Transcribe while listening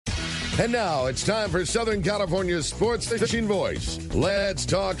And now it's time for Southern California's sports fishing voice. Let's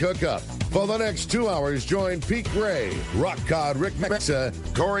talk hookup. For the next 2 hours, join Pete Gray, Rock Cod Rick Mexa,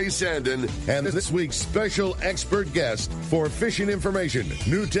 Corey Sandin, and this week's special expert guest for fishing information,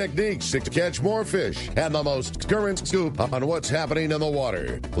 new techniques to catch more fish, and the most current scoop on what's happening in the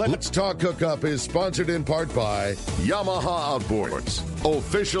water. Let's Talk Hookup is sponsored in part by Yamaha Outboards,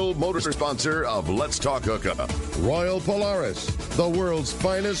 official motor sponsor of Let's Talk Hookup. Royal Polaris, the world's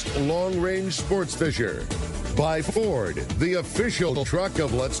finest long-range sports fisher. By Ford, the official truck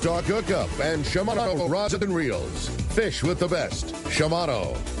of Let's Talk Hookup, and Shimano Rods and Reels. Fish with the best.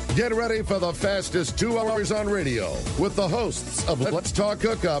 Shimano. Get ready for the fastest 2 hours on radio with the hosts of Let's Talk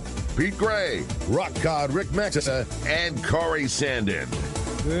Hookup, Pete Gray, Rock Cod Rick Mexa, and Corey Sandin.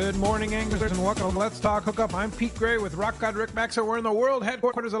 Good morning, anglers, and welcome to Let's Talk Hookup. I'm Pete Gray with Rock God Rick Maxer. We're in the world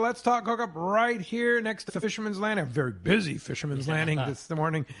headquarters of Let's Talk Hookup right here next to Fisherman's Landing, a very busy Fisherman's Landing this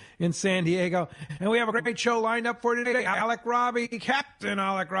morning in San Diego. And we have a great show lined up for today. Alec Robbie, Captain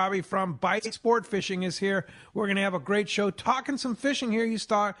Alec Robbie from Bight Sportfishing is here. We're going to have a great show talking some fishing here.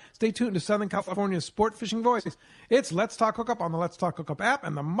 Stay tuned to Southern California's Sport Fishing Voice. It's Let's Talk Hookup on the Let's Talk Hookup app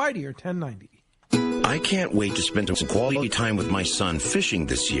and the mightier 1090. I can't wait to spend some quality time with my son fishing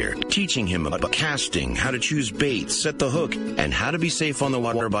this year, teaching him about casting, how to choose bait, set the hook, and how to be safe on the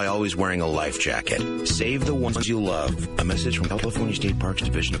water by always wearing a life jacket. Save the ones you love. A message from California State Parks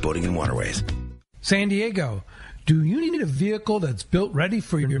Division of Boating and Waterways. San Diego. Do you need a vehicle that's built ready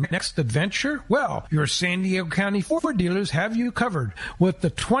for your next adventure? Well, your San Diego County Ford dealers have you covered with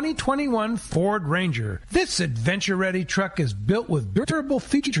the 2021 Ford Ranger. This adventure-ready truck is built with durable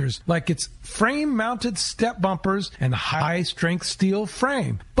features like its frame-mounted step bumpers and high-strength steel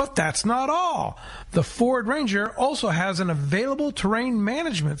frame. But that's not all. The Ford Ranger also has an available terrain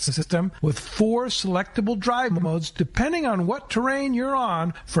management system with 4 selectable drive modes depending on what terrain you're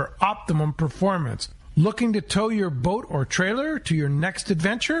on for optimum performance. Looking to tow your boat or trailer to your next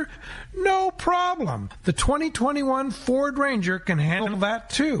adventure? No problem. The 2021 Ford Ranger can handle that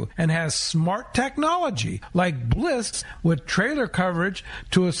too and has smart technology like Bliss with trailer coverage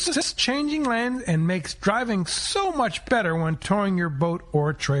to assist changing lanes and makes driving so much better when towing your boat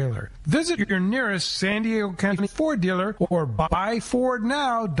or trailer. Visit your nearest San Diego County Ford dealer or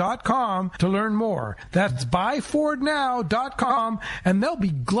buyfordnow.com to learn more. That's buyfordnow.com and they'll be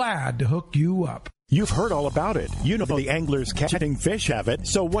glad to hook you up. You've heard all about it. You know the anglers catching fish have it,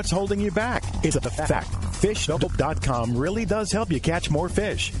 so what's holding you back? It's a fact. FishDope.com really does help you catch more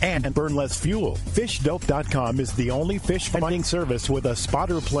fish and burn less fuel. FishDope.com is the only fish finding service with a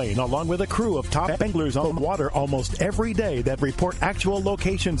spotter plane along with a crew of top anglers on the water almost every day that report actual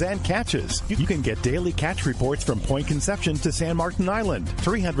locations and catches. You can get daily catch reports from Point Conception to San Martin Island,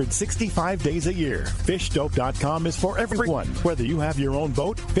 365 days a year. FishDope.com is for everyone, whether you have your own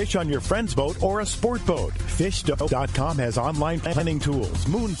boat, fish on your friend's boat, or a sport boat. FishDope.com has online planning tools,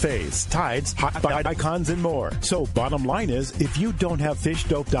 moon phase, tides, hot bite icons, and more. So bottom line is, if you don't have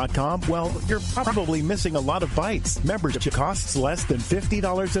FishDope.com, well, you're probably missing a lot of bites. Membership costs less than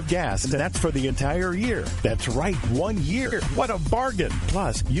 $50 of gas, and that's for the entire year. That's right, 1 year. What a bargain.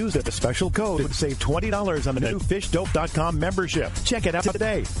 Plus, use the special code to save $20 on the new FishDope.com membership. Check it out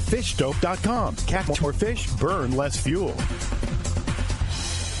today. FishDope.com. Catch more fish, burn less fuel.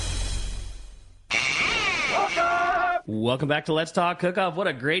 Welcome back to Let's Talk Hookup. What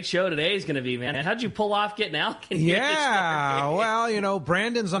a great show today is going to be, man. How'd you pull off getting out? Yeah, well,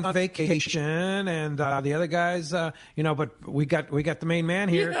 Brandon's on vacation, and the other guys, but we got the main man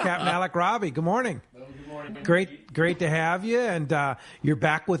here, yeah. Captain Alec Robbie. Good morning. Well, good morning. Great to have you, and you're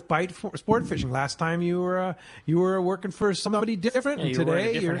back with Bight Sportfishing. Last time you were working for somebody different, yeah, and today you're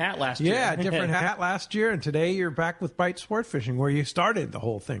a different hat last year. Yeah, different hat last year, and today you're back with Bight Sportfishing, where you started the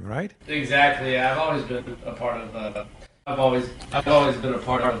whole thing, right? Exactly. Yeah, I've always been a part of. I've always been a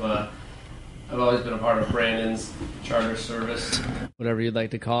part of Brandon's charter service, whatever you'd like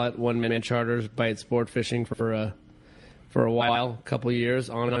to call it. One-man charters, Bight Sportfishing for a while, a couple of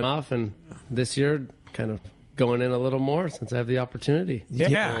years on and off, and this year kind of going in a little more since I have the opportunity.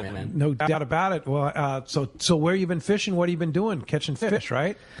 Yeah, no doubt about it. Well, so where you been fishing? What have you been doing? Catching fish,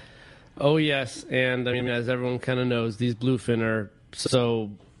 right? Oh yes, and I mean, as everyone kind of knows, these bluefin are so.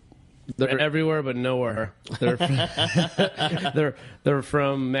 They're everywhere but nowhere. They're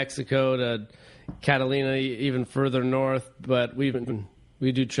from Mexico to Catalina, even further north. But we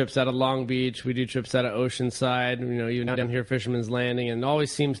do trips out of Long Beach. We do trips out of Oceanside. Even down here, Fisherman's Landing, and it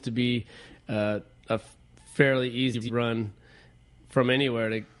always seems to be a fairly easy run from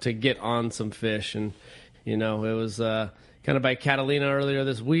anywhere to get on some fish. And it was kind of by Catalina earlier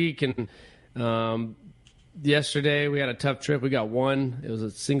this week, and yesterday we had a tough trip. We got one. It was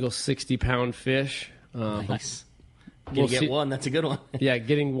a single 60-pound fish. Nice. We'll get one. That's a good one. Yeah,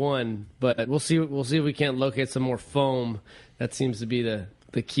 getting one. But we'll see. We'll see if we can't locate some more foam. That seems to be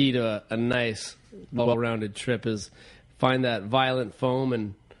the key to a nice, well-rounded trip. Is find that violent foam,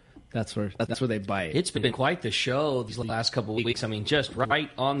 and that's where they bite. It's been quite the show these last couple of weeks. I mean, just right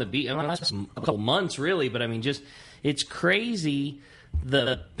on the beach. I mean, not a couple months really, but I mean, just it's crazy.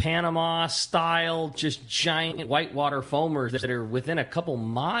 The Panama style, just giant whitewater foamers that are within a couple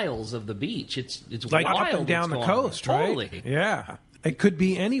miles of the beach. It's like wild up and down the coast, right? Totally. Yeah, it could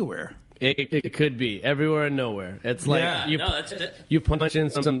be anywhere. It could be everywhere and nowhere. It's like you punch in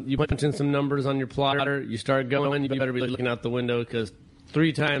some numbers on your plotter. You start going. You better be looking out the window because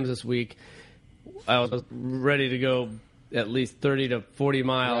 3 times this week I was ready to go at least 30 to 40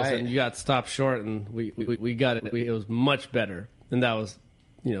 miles, and you got stopped short, and we got it. It was much better. And that was,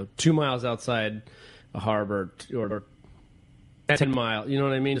 2 miles outside a harbor or 10 miles. You know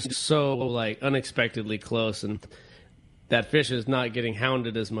what I mean? It's so, unexpectedly close. And that fish is not getting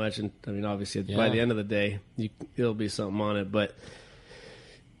hounded as much. And, I mean, obviously, by the end of the day, it'll be something on it. But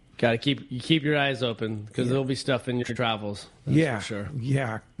got to keep your eyes open because there'll be stuff in your travels. That's for sure.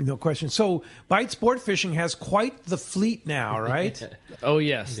 Yeah, no question. So, Bight Sportfishing has quite the fleet now, right? Oh,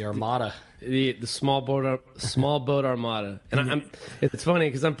 yes. The Armada. The small boat armada, and it's funny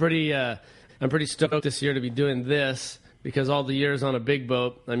because I'm pretty stoked this year to be doing this because all the years on a big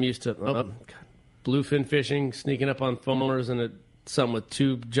boat I'm used to bluefin fishing, sneaking up on foamers and something with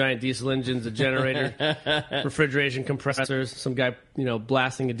 2 giant diesel engines, a generator, refrigeration compressors, some guy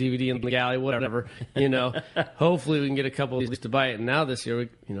blasting a DVD in the galley, whatever. Hopefully we can get a couple of these to bite. And now this year we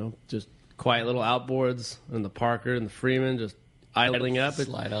just quiet little outboards and the Parker and the Freeman just idling up.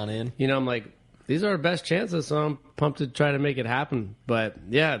 Slide on in. I'm like, these are our best chances, so I'm pumped to try to make it happen. But,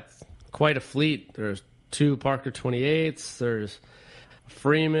 yeah, it's quite a fleet. There's 2 Parker 28s. There's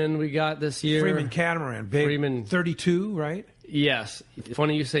Freeman we got this year. Freeman catamaran. Big, Freeman 32, right? Yes.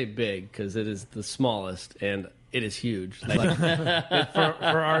 Funny you say big because it is the smallest, and it is huge. For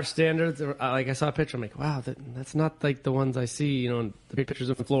our standards, like I saw a picture, I'm like, wow, that's not like the ones I see, in the pictures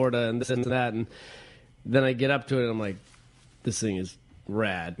of Florida and this and that. And then I get up to it, and I'm like, this thing is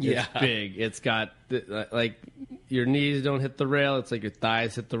rad. It's big. It's got your knees don't hit the rail. It's like your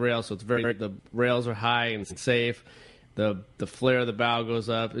thighs hit the rail, so it's the rails are high and safe. The flare of the bow goes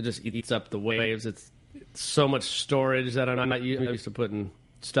up. It just eats up the waves. It's so much storage that I'm not used to putting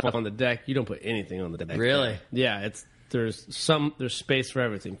stuff on the deck. You don't put anything on the deck. Really? Yeah. There's space for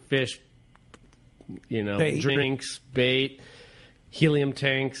everything. Fish, bait. Drinks, bait. Helium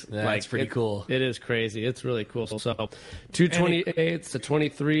tanks. That's pretty cool. It is crazy. It's really cool. So 2 28s, a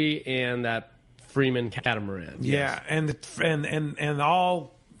 23, and that Freeman catamaran. Yeah, yes. and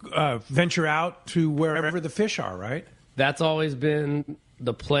all venture out to wherever the fish are, right? That's always been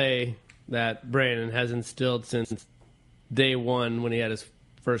the play that Brandon has instilled since day one when he had his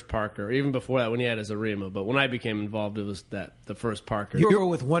first Parker, even before that when he had his Arima. But when I became involved, it was the first Parker. You were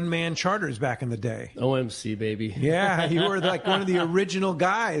with one-man charters back in the day. OMC, baby. Yeah, you were like one of the original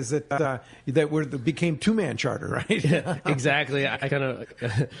guys that became two-man charter, right? Yeah, exactly. I kind of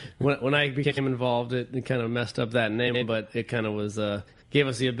when I became involved, it kind of messed up that name, but it kind of was gave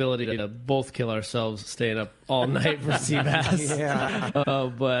us the ability to both kill ourselves staying up all night for sea bass. Yeah.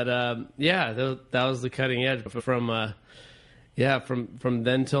 That was the cutting edge from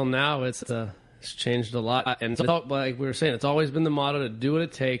then till now. It's changed a lot, and like we were saying, it's always been the motto to do what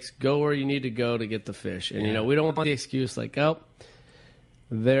it takes, go where you need to go to get the fish. And we don't want the excuse like, oh,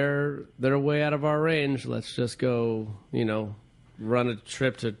 they're way out of our range. Let's just go, run a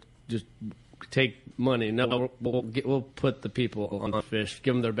trip to just take money. No, we'll put the people on the fish,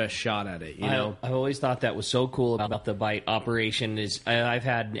 give them their best shot at it. I always thought that was so cool about the Bight operation. Is I've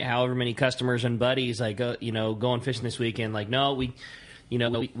had however many customers and buddies like going fishing this weekend. Like, no, we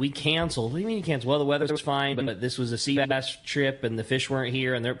canceled. What do you mean you canceled? Well, the weather was fine, but this was a sea bass trip, and the fish weren't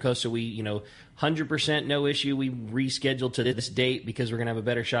here, and they're coast. So we 100% no issue. We rescheduled to this date because we're going to have a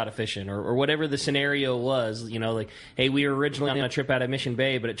better shot of fishing or whatever the scenario was. Like, hey, we were originally on a trip out of Mission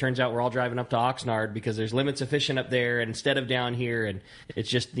Bay, but it turns out we're all driving up to Oxnard because there's limits of fishing up there instead of down here. And it's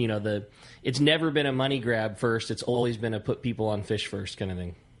just, it's never been a money grab first. It's always been a put people on fish first kind of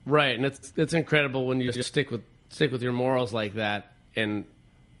thing. Right. And it's incredible when you just stick with your morals like that. And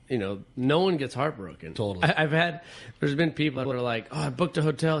no one gets heartbroken. Totally. There's been people that are like, oh, I booked a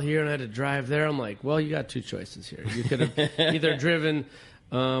hotel here and I had to drive there. I'm like, well, you got two choices here. You could have either driven,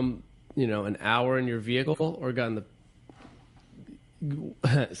 an hour in your vehicle or gotten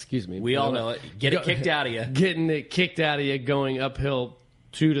excuse me. We all know it. Get it kicked out of you. Getting it kicked out of you going uphill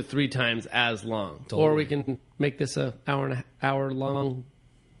 2 to 3 times as long. Totally. Or we can make this a hour long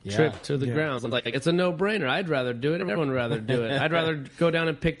trip to the grounds. Like, it's a no-brainer. I'd rather do it. Everyone would rather do it. I'd rather go down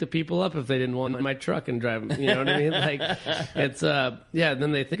and pick the people up if they didn't want my truck and drive them. You know what I mean? Like, it's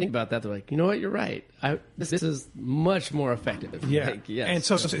then they think about that. They're like, you know what? You're right. This is much more effective. Yeah. Like,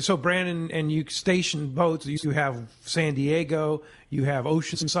 yes. And so Brandon, and you station boats. You have San Diego, you have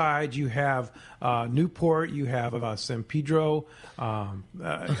Oceanside, you have Newport, you have San Pedro,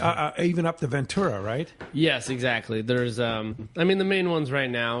 even up to Ventura, right? Yes, exactly. There's, the main ones right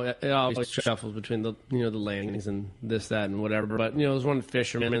now. It always shuffles between the landings and this, that, and whatever. But there's one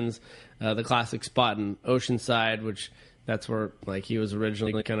Fisherman's, the classic spot in Oceanside, which that's where he was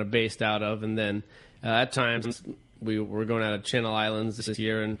originally kind of based out of, and then at times we were going out of Channel Islands this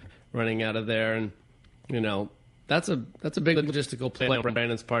year and running out of there, and that's a big logistical play on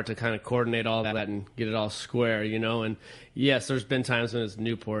Brandon's part to kind of coordinate all that and get it all square, and yes, there's been times when it's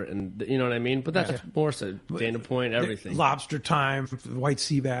Newport, and you know what I mean, but that's more so Dana Point, everything. Lobster time, white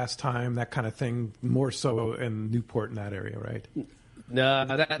sea bass time, that kind of thing, more so in Newport in that area, right? No,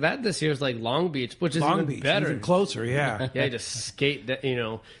 that this year's like Long Beach, which is Long even Beach, better. Even closer, yeah. Yeah, just skate,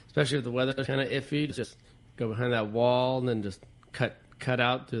 especially if the weather's kind of iffy, just go behind that wall and then just cut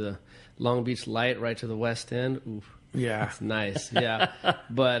out through the Long Beach light right to the west end. Oof. Yeah. That's nice. Yeah.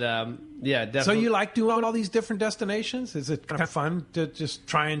 But, definitely. So you like doing all these different destinations? Is it kind of fun to just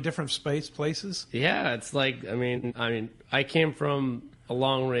try in different places? Yeah, it's like, I came from a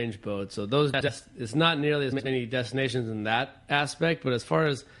long range boat, so it's not nearly as many destinations in that aspect, but as far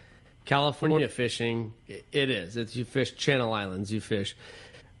as California fishing, it is. You fish Channel Islands, you fish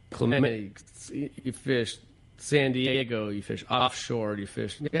Clemente, you fish San Diego, you fish offshore, you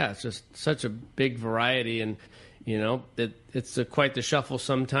fish. Yeah, it's just such a big variety, and it's quite the shuffle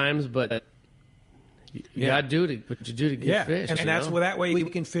sometimes, but you gotta do what you do to get fish. And that's that way we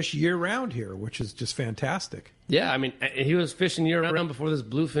can fish year round here, which is just fantastic. Yeah, he was fishing year round before this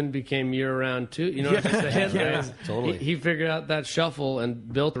bluefin became year round too. You know what I'm saying? Yeah, totally. He figured out that shuffle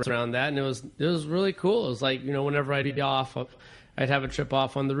and built around that, and it was really cool. It was like, whenever I'd be off, I'd have a trip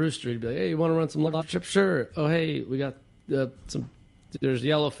off on the Rooster. He'd be like, hey, you want to run some love trip? Sure. Oh, hey, we got there's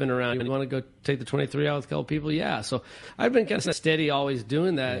yellowfin around. You want to go take the 23 out with a couple people? Yeah. So I've been kind of steady, always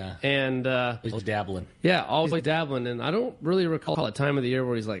doing that. Yeah. And always dabbling. Yeah, always dabbling. And I don't really recall a time of the year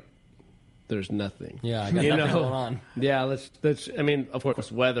where he's like, there's nothing. Yeah, I got nothing going on. Yeah, of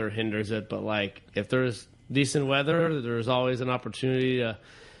course, weather hinders it, but if there's decent weather, there's always an opportunity to,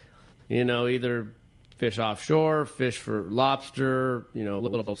 either fish offshore, fish for lobster, a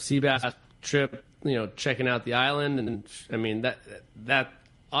little sea bass trip, checking out the island. And that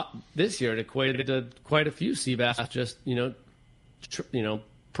this year it equated to quite a few sea bass just,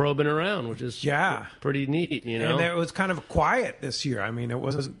 probing around, which is pretty neat, And it was kind of quiet this year. It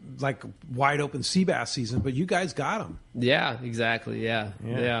wasn't like wide open sea bass season, but you guys got them. Yeah, exactly. Yeah.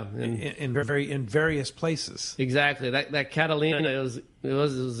 In various places. Exactly. That Catalina, it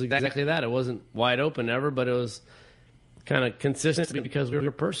was exactly that. It wasn't wide open ever, but it was kind of consistent because we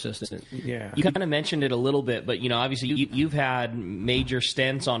were persistent. Yeah. You kind of mentioned it a little bit, but obviously you've had major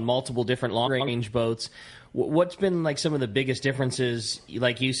stints on multiple different long range boats. What's been like some of the biggest differences,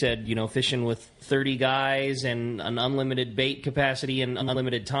 like you said, fishing with 30 guys and an unlimited bait capacity and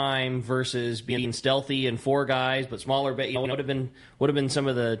unlimited time versus being stealthy and 4 guys but smaller bait? What have been some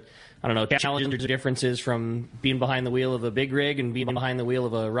of the, challenges or differences from being behind the wheel of a big rig and being behind the wheel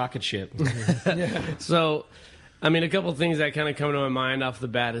of a rocket ship? So, a couple of things that kind of come to my mind off the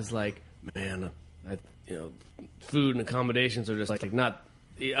bat is like, man, food and accommodations are just like not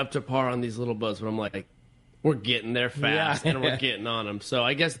up to par on these little boats, but I'm like, we're getting there fast and we're getting on them. So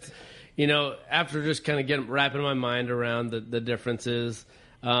I guess, after just kind of wrapping my mind around the differences,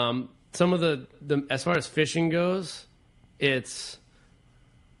 some of the as far as fishing goes, it's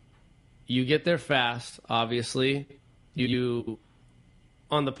you get there fast. Obviously, you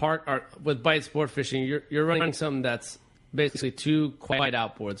on the part with Bight sport fishing, you're running something that's basically 2 quiet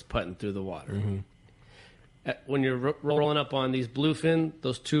outboards putting through the water. Mm-hmm. When you're rolling up on these bluefin,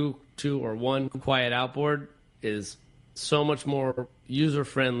 those two or 1 quiet outboard is so much more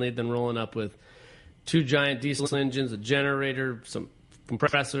user-friendly than rolling up with 2 giant diesel engines, a generator, some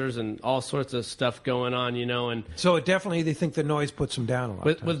compressors, and all sorts of stuff going on, and so they think the noise puts them down a lot.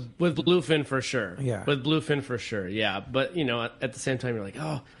 With bluefin for sure. Yeah. With bluefin for sure, yeah. But, at the same time, you're like,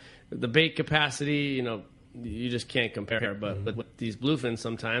 oh, the bait capacity, you just can't compare. But with these bluefins,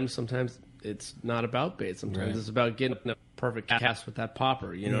 sometimes it's not about bait. Sometimes it's about getting a perfect cast with that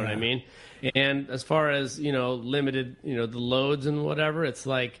popper. You know what I mean? And as far as, limited, the loads and whatever, it's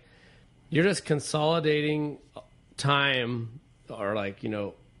like you're just consolidating time are like,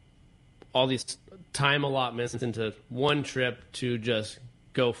 all these time allotments into one trip to just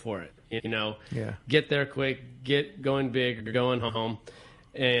go for it, get there quick, get going big or going home.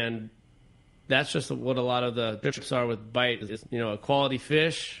 And that's just what a lot of the trips are with Bight is, a quality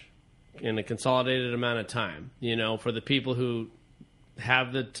fish in a consolidated amount of time. For the people who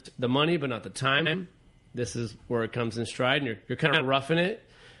have the money but not the time, this is where it comes in stride, and you're kind of roughing it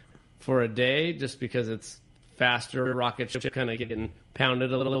for a day just because it's faster, rocket ship kind of getting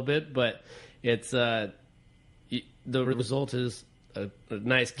pounded a little bit, but it's the result is a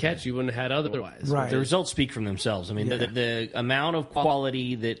nice catch you wouldn't have had otherwise. Right. The results speak for themselves. I mean, the amount of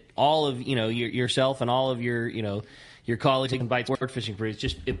quality that all of yourself and all of your colleagues in Bight sport fishing for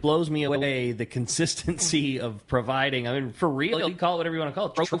it blows me away, the consistency of providing. I mean, for real, you call it whatever you want to call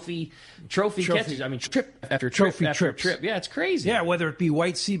it, trophy catches. I mean, trip after trip after trip. Yeah, it's crazy. Yeah, whether it be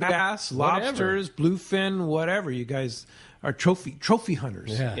white sea bass, lobsters, bluefin, whatever. You guys are trophy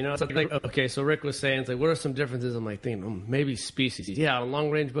hunters. Yeah. It's like, okay, so Rick was saying, it's like, what are some differences? I'm like thinking, maybe species. Yeah, on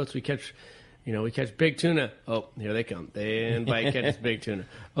long range boats we catch big tuna. Oh, here they come. And Bight catches big tuna.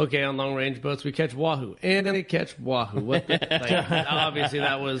 Okay, on long range boats we catch wahoo, and they catch wahoo. Obviously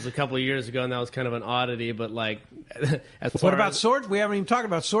that was a couple of years ago, and that was kind of an oddity. But what about sword? We haven't even talked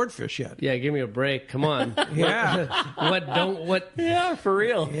about swordfish yet. Yeah, give me a break. Come on. Yeah. Yeah, for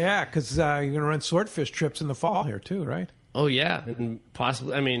real. Yeah, because you're going to run swordfish trips in the fall here too, right? Oh yeah, and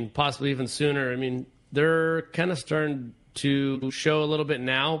possibly even sooner. I mean, they're kind of starting to show a little bit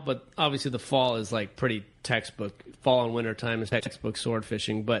now, but obviously the fall is like pretty textbook. Fall and winter time is textbook sword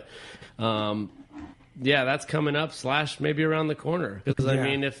fishing, but that's coming up / maybe around the corner. Because I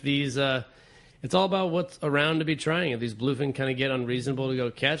mean, if these, it's all about what's around to be trying. If these bluefin kind of get unreasonable to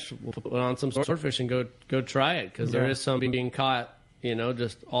go catch, we'll put on some swordfish and go try it, because there is some being caught,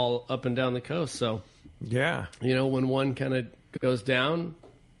 just all up and down the coast. So when one kind of goes down,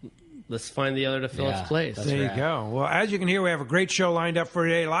 let's find the other to fill its place. There you go. Well, as you can hear, we have a great show lined up for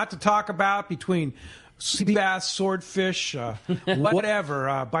today. A lot to talk about between sea bass, swordfish,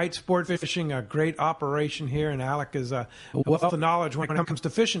 whatever. Bight sport fishing, a great operation here, and Alec is a wealth of knowledge when it comes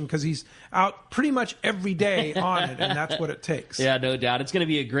to fishing because he's out pretty much every day on it, and that's what it takes. Yeah, no doubt. It's going to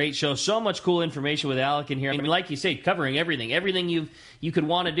be a great show. So much cool information with Alec in here. I mean, like you say, covering everything you could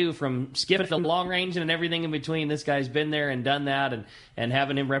want to do, from skipping the long range and everything in between. This guy's been there and done that, and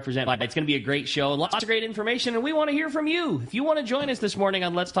having him represent Bight. It's going to be a great show, lots of great information, and we want to hear from you. If you want to join us this morning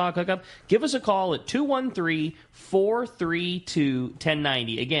on Let's Talk Hookup, give us a call at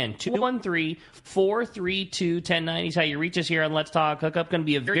 213-432-1090. Again, 213-432-1090 is how you reach us here on Let's Talk Hookup. Going to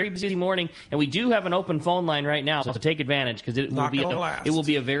be a very busy morning, and we do have an open phone line right now, so take advantage, because it will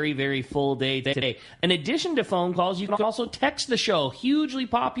be a very, very full day today. In addition to phone calls, you can also text the show. Hugely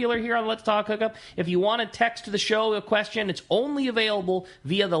popular here on Let's Talk Hookup. If you want to text the show a question, it's only available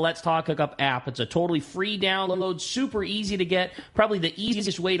via the Let's Talk Hookup app. It's a totally free download, super easy to get, probably the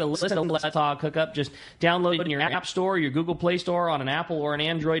easiest way to listen to Let's Talk Hookup. Just download it in your App Store, your Google Play Store, on an Apple or an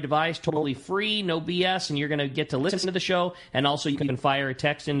Android device, totally free, no BS, and you're going to get to listen to the show, and also you can fire a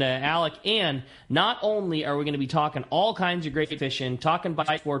text into Alec. And not only are we going to be talking all kinds of great fishing, talking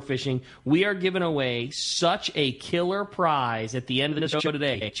Bight sport fishing, we are giving away such a killer prize at the end of the show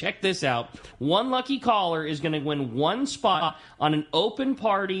today. Check this out. One lucky caller is going to win one spot on an open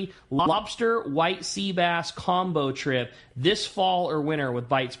party lobster white sea bass combo trip this fall or winter with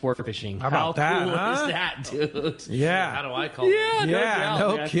Bight sport fishing. How cool is that, dude? Yeah. How do I call it? Yeah,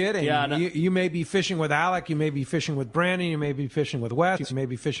 no kidding. Yeah, no. You may be fishing with Alec, you may be fishing with Brandon, you may be fishing with Wes, you may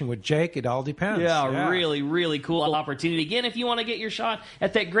be fishing with Jake. It all depends. Yeah, really, really cool opportunity. Again, if you want to get your shot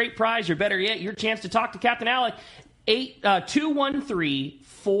at that great prize, or better yet, your chance to talk to Captain Alec,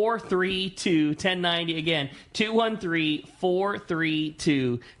 213-432-1090. Again,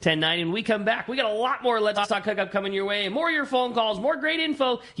 213-432-1090. When we come back, we got a lot more Let's Talk Hookup coming your way. More of your phone calls, more great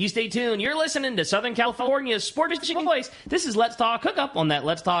info. You stay tuned. You're listening to Southern California's Sport Fishing Voice. This is Let's Talk Hookup on that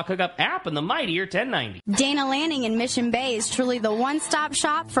Let's Talk Hookup app and the mightier 1090. Dana Landing in Mission Bay is truly the one-stop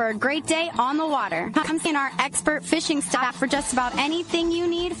shop for a great day on the water. Come see our expert fishing staff for just about anything you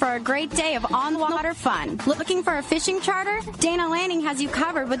need for a great day of on-the-water fun. Looking for a fishing charter? Dana Landing has you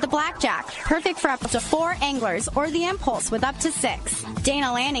covered with the Blackjack, perfect for up to 4 anglers, or the Impulse with up to 6.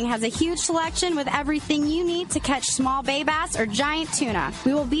 Dana Landing has a huge selection with everything you need to catch small bay bass or giant tuna.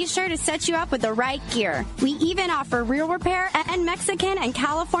 We will be sure to set you up with the right gear. We even offer reel repair and Mexican and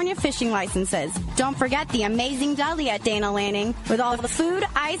California fishing licenses. Don't forget the amazing deli at Dana Landing with all the food,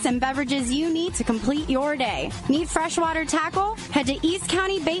 ice, and beverages you need to complete your day. Need freshwater tackle? Head to East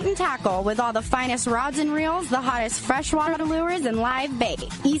County Bait and Tackle with all the finest rods and reels, the hottest hottest freshwater lures and live bait.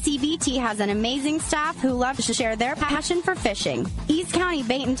 ECBT has an amazing staff who love to share their passion for fishing. East County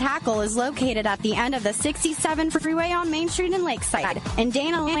Bait and Tackle is located at the end of the 67 freeway on Main Street in Lakeside, and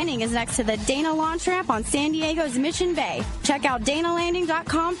Dana Landing is next to the Dana Launch Ramp on San Diego's Mission Bay. Check out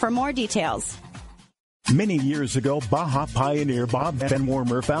danalanding.com for more details. Many years ago, Baja pioneer Bob Van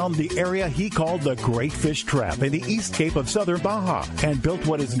Wormer found the area he called the Great Fish Trap in the East Cape of southern Baja and built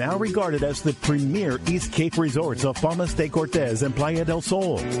what is now regarded as the premier East Cape resorts of Palmas de Cortez and Playa del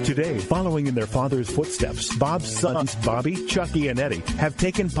Sol. Today, following in their father's footsteps, Bob's sons Bobby, Chucky, and Eddie have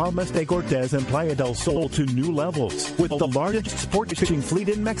taken Palmas de Cortez and Playa del Sol to new levels with the largest sport fishing fleet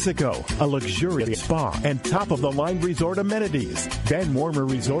in Mexico, a luxurious spa, and top-of-the-line resort amenities. Van Wormer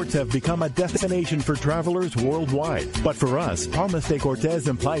Resorts have become a destination for travelers worldwide. But for us, Palmas de Cortez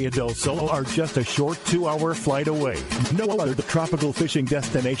and Playa del Sol are just a short 2-hour flight away. No other tropical fishing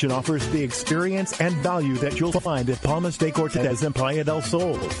destination offers the experience and value that you'll find at Palmas de Cortez and Playa del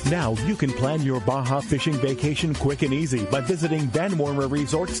Sol. Now you can plan your Baja fishing vacation quick and easy by visiting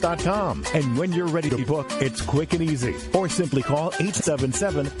VanWormerResorts.com. And when you're ready to book, it's quick and easy. Or simply call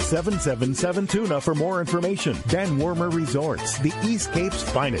 877-777-TUNA for more information. Van Wormer Resorts, the East Cape's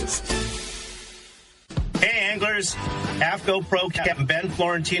finest. Hey anglers, AFCO Pro Captain Ben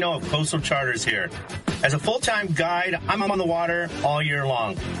Florentino of Coastal Charters here. As a full-time guide, I'm on the water all year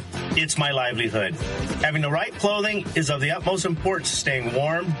long. It's my livelihood. Having the right clothing is of the utmost importance to staying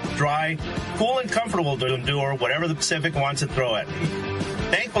warm, dry, cool, and comfortable to endure whatever the Pacific wants to throw at me.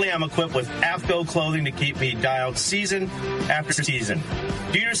 Thankfully, I'm equipped with AFCO clothing to keep me dialed season after season.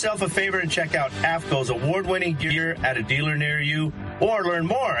 Do yourself a favor and check out AFCO's award-winning gear at a dealer near you, or learn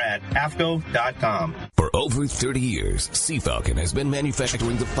more at AFCO.com. For over 30 years, Sea Falcon has been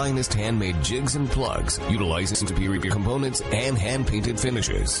manufacturing the finest handmade jigs and plugs, utilizing superior components and hand-painted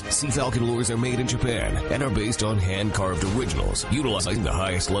finishes. Sea Falcon lures are made in Japan and are based on hand-carved originals, utilizing the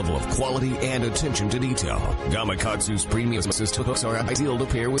highest level of quality and attention to detail. Gamakatsu's premium assist hooks are ideal to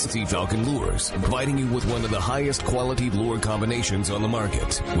pair with Sea Falcon lures, providing you with one of the highest quality lure combinations on the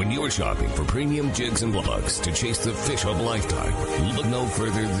market. When you're shopping for premium jigs and plugs to chase the fish of a lifetime, look no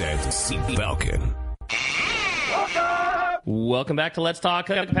further than Sea Falcon. Welcome back to Let's Talk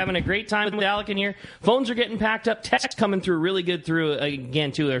Hookup. Having a great time with Alec in here. Phones are getting packed up. Text coming through really good through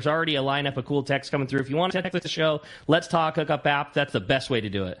again, too. There's already a lineup of cool texts coming through. If you want to text the show, Let's Talk Hookup app. That's the best way to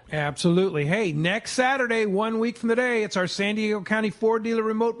do it. Absolutely. Hey, next Saturday, 1 week from today, it's our San Diego County Ford dealer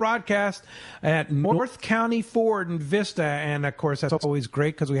remote broadcast at North County Ford in Vista. And, of course, that's always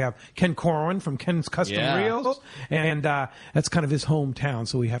great because we have Ken Corwin from Ken's Custom Reels. And that's kind of his hometown,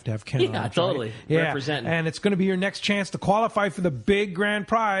 so we have to have Ken on. Yeah, totally. Right? Yeah. Representing. And it's going to be your next chance to qualify for the big grand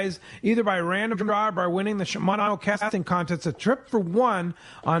prize, either by random draw or by winning the Shimano casting contest, a trip for one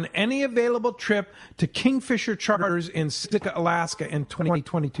on any available trip to Kingfisher Charters in Sitka, Alaska in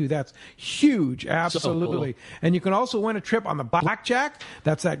 2022. That's huge. Absolutely. So cool. And you can also win a trip on the Blackjack.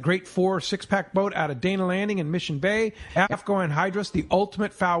 That's that great 6-pack boat out of Dana Landing in Mission Bay. AFCO and Hydros, the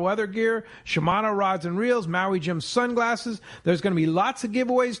ultimate foul weather gear. Shimano rods and reels. Maui Jim sunglasses. There's going to be lots of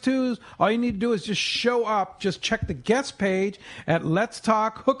giveaways too. All you need to do is just show up. Just check the guest page at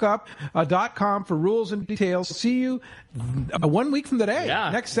letstalkhookup.com for rules and details. See you 1 week from today,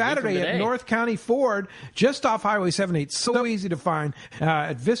 next Saturday at North County Ford, just off Highway 78. So easy to find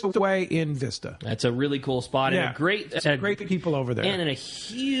at Vista Way in Vista. That's a really cool spot. Yeah. And great people over there. And a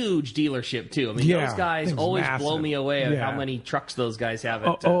huge dealership, too. I mean, those guys always blow me away at how many trucks those guys have.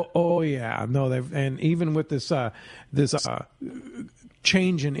 Yeah. No, and even with this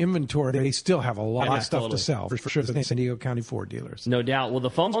change in inventory, they still have a lot of stuff to sell for sure. The San Diego County Ford dealers, no doubt. Well, the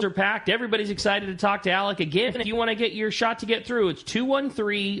phones are packed. Everybody's excited to talk to Alec again. If you want to get your shot to get through, it's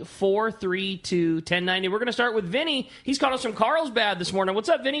 213-432-1090. We're going to start with Vinny. He's called us from Carlsbad this morning. What's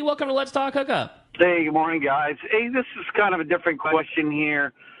up, Vinny? Welcome to Let's Talk Hookup. Hey, good morning, guys. Hey, this is kind of a different question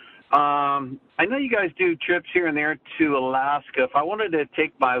here. I know you guys do trips here and there to Alaska. If I wanted to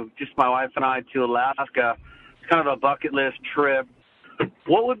take my wife and I to Alaska, it's kind of a bucket list trip.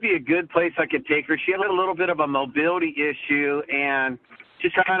 What would be a good place I could take her? She had a little bit of a mobility issue and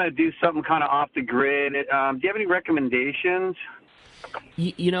just kind of do something kind of off the grid. Do you have any recommendations?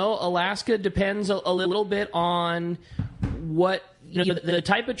 You know, Alaska depends a little bit on what the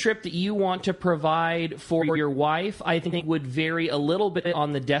type of trip that you want to provide for your wife. I think would vary a little bit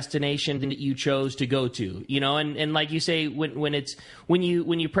on the destination that you chose to go to. You know, and like you say, when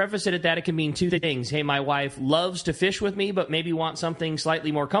you preface it at that, it can mean two things. Hey, my wife loves to fish with me, but maybe wants something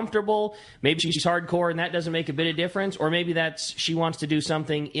slightly more comfortable. Maybe she's hardcore, and that doesn't make a bit of difference. Or maybe she wants to do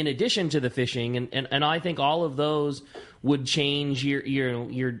something in addition to the fishing. And I think all of those would change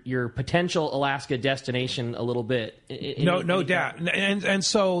your potential Alaska destination a little bit. No doubt. And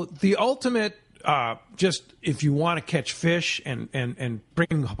so the ultimate, just if you want to catch fish and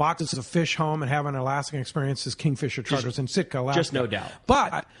bring boxes of fish home and have an Alaskan experience, is Kingfisher Charters in Sitka, Alaska. Just no doubt.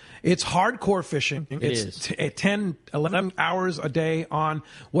 But it's hardcore fishing. It's 10, 11 hours a day on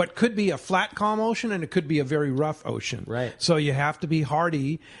what could be a flat, calm ocean, and it could be a very rough ocean. Right. So you have to be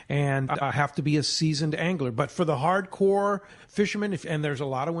hardy and have to be a seasoned angler. But for the hardcore fishermen, and there's a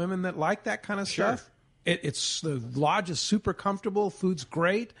lot of women that like that kind of stuff, it's the lodge is super comfortable, food's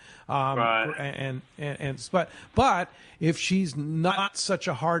great, right. But if she's not such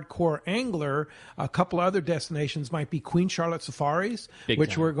a hardcore angler, a couple other destinations might be Queen Charlotte Safaris,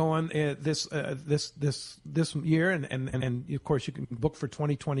 which we're going this year, and of course you can book for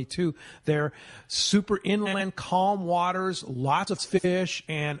 2022. They're super inland, calm waters, lots of fish,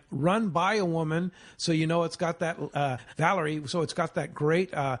 and run by a woman, so you know it's got that Valerie, so it's got that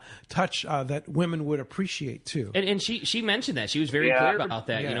great touch that women would appreciate too. And she mentioned that. She was very clear about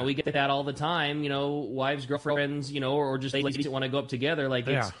that. You know, we get that all the time, you know, wives, girlfriends, you know, or just ladies that want to go up together. Like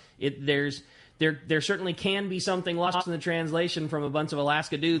there certainly can be something lost in the translation from a bunch of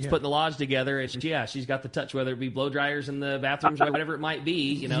Alaska dudes putting the lodge together. It's, she's got the touch, whether it be blow dryers in the bathrooms or whatever it might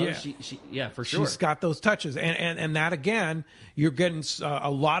be, you know, she for sure. She's got those touches. And that, again, you're getting a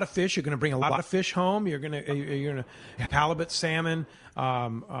lot of fish. You're going to bring a lot of fish home. You're going to halibut, salmon,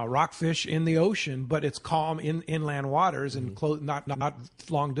 rockfish in the ocean, but it's calm in inland waters and not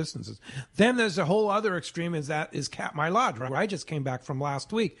long distances. Then there's a whole other extreme is Katmai Lodge, where I just came back from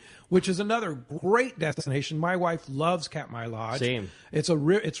last week, which is another great destination. My wife loves Katmai Lodge. Same.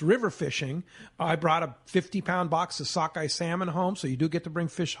 It's river fishing. I brought a 50-pound box of sockeye salmon home, so you do get to bring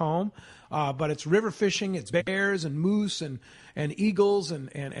fish home. But it's river fishing. It's bears and moose and eagles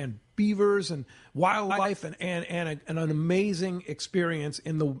and beavers and wildlife and an amazing experience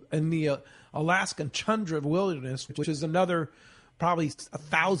in the Alaskan tundra wilderness, which is another probably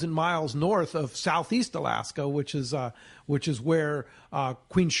 1,000 miles north of southeast Alaska, which is where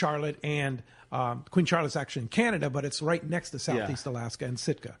Queen Charlotte and Queen Charlotte's actually in Canada, but it's right next to southeast Alaska and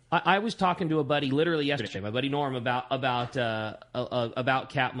Sitka. I was talking to a buddy literally yesterday, my buddy Norm, about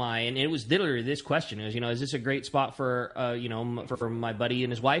Katmai, and it was literally this question: is is this a great spot for for my buddy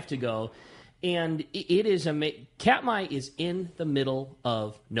and his wife to go? And it is Katmai is in the middle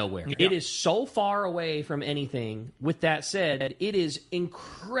of nowhere. Yeah. It is so far away from anything. With that said, it is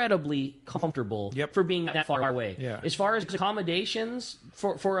incredibly comfortable for being that far away. Yeah. As far as accommodations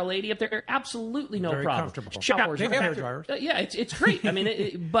for a lady up there, absolutely no Very problem. Comfortable. Showers, hair dryers. It's great. I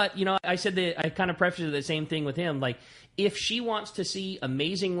mean, but I said that I kind of prefaced the same thing with him. Like, if she wants to see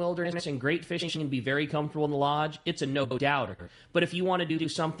amazing wilderness and great fishing and be very comfortable in the lodge, it's a no-doubter. But if you want to do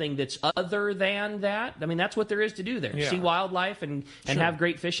something that's other than that, I mean, that's what there is to do there. Yeah. See wildlife and have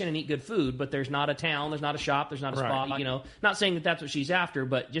great fishing and eat good food, but there's not a town, there's not a shop, there's not a spot, Not saying that that's what she's after,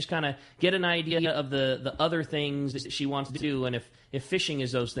 but just kind of get an idea of the other things that she wants to do, and if fishing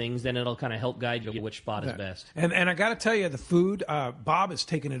is those things, then it'll kind of help guide you which spot is best. And I got to tell you, the food, Bob has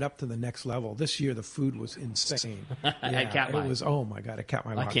taken it up to the next level. This year, the food was insane. At Katmai. It was, oh my God, at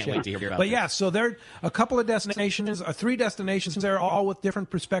Katmai Lodge. I can't wait to hear about But this. so there are a couple of destinations, 3 destinations there, all with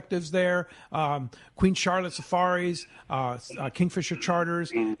different perspectives there. Queen Charlotte Safaris, Kingfisher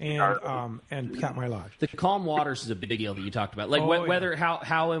Charters, and Katmai Lodge. The calm waters is a big deal that you talked about. Like whether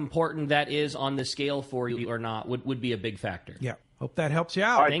how important that is on the scale for you or not would be a big factor. Yeah. Hope that helps you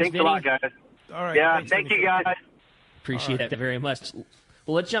out. All right, thanks a lot, guys. All right. Yeah, thank you, guys. Appreciate that very much.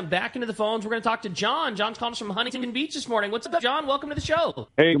 Well, let's jump back into the phones. We're going to talk to John. John's calling us from Huntington Beach this morning. What's up, John? Welcome to the show.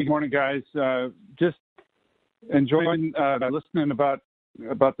 Hey, good morning, guys. Just enjoying listening about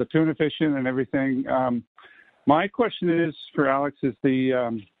the tuna fishing and everything. My question is for Alex: is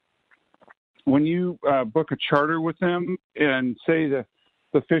when you book a charter with them and say the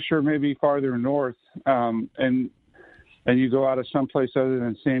fish are maybe farther north, and you go out of someplace other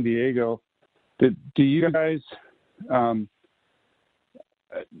than San Diego, do you guys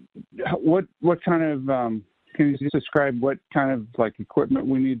what kind of can you just describe what kind of like equipment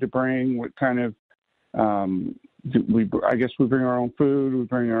we need to bring? What kind of I guess we bring our own food, we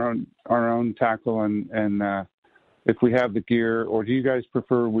bring our own tackle, and if we have the gear, or do you guys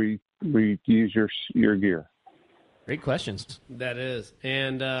prefer we use your gear? Great questions. That is,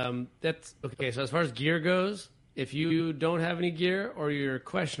 and that's okay. So as far as gear goes, if you don't have any gear or you're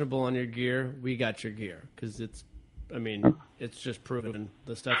questionable on your gear, we got your gear because it's just proven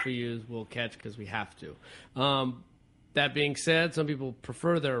the stuff we use will catch because we have to. That being said, some people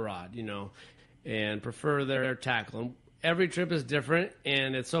prefer their rod, and prefer their tackle. every trip is different,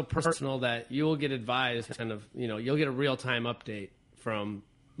 and it's so personal that you will get advised kind of, you'll get a real-time update from,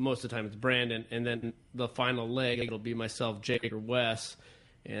 most of the time it's Brandon, and then the final leg, it'll be myself, Jake, or Wes.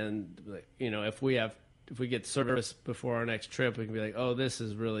 And, if we get service before our next trip, we can be like, oh, this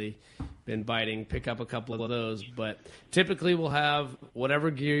has really been biting, pick up a couple of those. But typically we'll have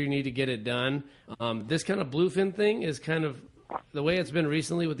whatever gear you need to get it done. This kind of bluefin thing is kind of the way it's been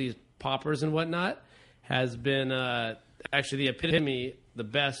recently with these poppers and whatnot has been actually the epitome, the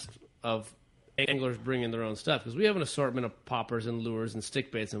best of anglers bringing their own stuff, because we have an assortment of poppers and lures and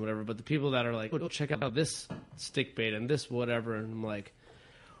stick baits and whatever, but the people that are like, oh, check out this stick bait and this whatever, and I'm like,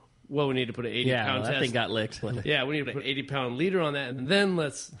 well, we need to put an 80-pound test. That thing got licked. Yeah, we need to put an 80-pound leader on that, and then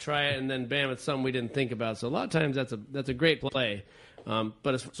let's try it, and then bam, it's something we didn't think about. So a lot of times that's a great play.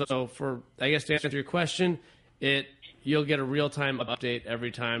 So for, I guess, to answer your question, you'll get a real-time update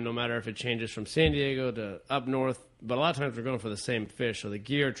every time, no matter if it changes from San Diego to up north. But a lot of times we're going for the same fish, so the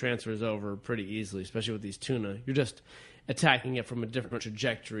gear transfers over pretty easily, especially with these tuna. You're just attacking it from a different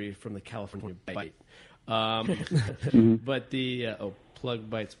trajectory from the California bite. But the plug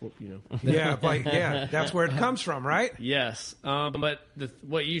bites, Yeah, Bight. Yeah, that's where it comes from, right? Yes. But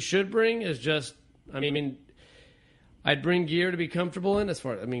what you should bring is just, I'd bring gear to be comfortable in.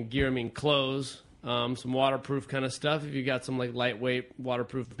 Clothes, some waterproof kind of stuff. If you got some like lightweight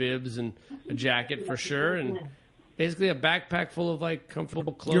waterproof bibs and a jacket for sure, and basically a backpack full of like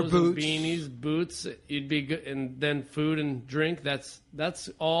comfortable clothes and beanies, boots. You'd be good, and then food and drink. That's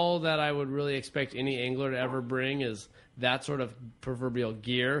all that I would really expect any angler to ever bring is that sort of proverbial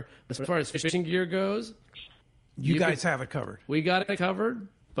gear. As far as fishing gear goes, you guys have it covered. We got it covered,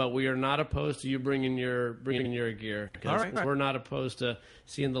 but we are not opposed to you bringing your gear. All right. We're not opposed to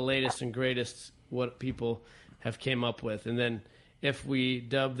seeing the latest and greatest what people have came up with, and then if we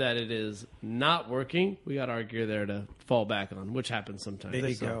dub that it is not working, we got our gear there to fall back on, which happens sometimes. There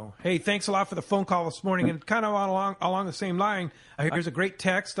you go. Hey, thanks a lot for the phone call this morning. And kind of along the same line, here's a great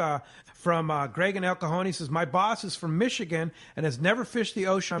text from Greg in El Cajon. He says, my boss is from Michigan and has never fished the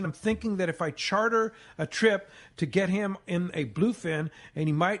ocean. I'm thinking that if I charter a trip to get him in a bluefin, and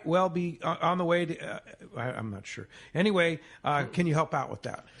he might well be on the way to, I'm not sure. Anyway, can you help out with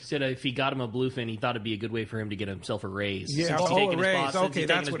that? He said if he got him a bluefin, he thought it'd be a good way for him to get himself a raise. Yeah, a raise. Okay,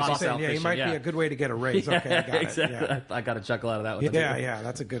 that's what he's saying. Yeah, he might be a good way to get a raise. Okay, I got exactly. it. Yeah. I got a chuckle out of that one. Yeah,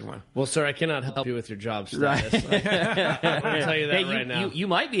 that's a good one. Well, sir, I cannot help you with your job status. I'm going to tell you that right now. You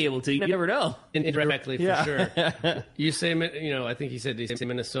might be able to. You never know. Indirectly, for sure. You say, I think he said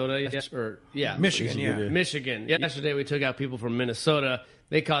Minnesota, yes, or Michigan, yeah. Michigan. Yesterday we took out people from Minnesota.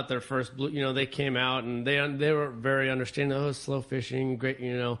 They caught their first blue. They came out and they were very understanding. Oh, slow fishing, great.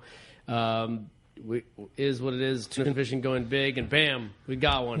 Is what it is. Tuna fishing going big, and bam, we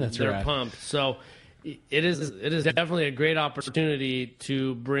got one. They're pumped. So it is definitely a great opportunity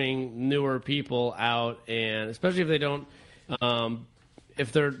to bring newer people out, and especially if they don't,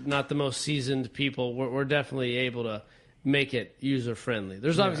 if they're not the most seasoned people, we're definitely able to make it user friendly.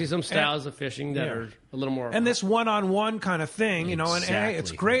 There's obviously some styles of fishing that are a little more, and this one-on-one kind of thing, and hey,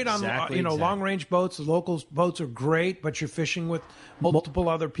 it's great on long range boats. The local boats are great, but you're fishing with multiple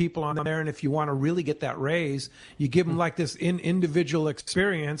other people on there, and if you want to really get that raise, you give them like this individual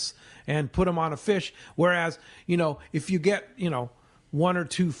experience and put them on a fish. Whereas if you get one or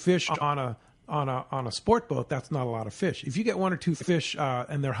two fish on a sport boat, that's not a lot of fish. If you get one or two fish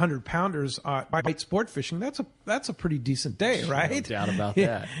and they're 100-pounders by sport fishing, that's a pretty decent day, right? No doubt about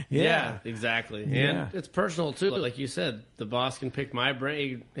that. Yeah, exactly. And it's personal too. Like you said, the boss can pick my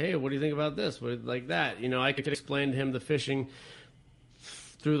brain. Hey, what do you think about this? Like that. I could explain to him the fishing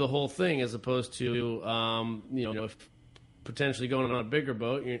through the whole thing, as opposed to if potentially going on a bigger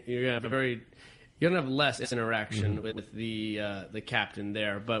boat, you're gonna have you're gonna have less interaction with the captain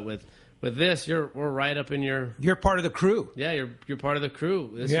there, but with this, we're right up in You're part of the crew. Yeah, you're part of the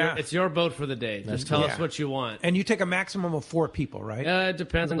crew. It's your boat for the day. Just tell us what you want. And you take a maximum of 4 people, right? It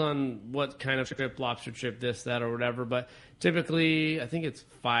depends on what kind of trip, lobster trip, this, that, or whatever. But typically, I think it's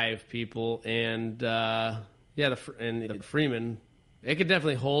 5 people. And the Freeman, it could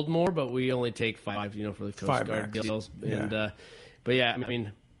definitely hold more, but we only take 5, for the Coast Guard deals. Yeah.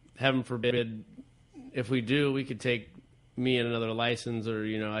 And heaven forbid, if we do, we could take me and another license, or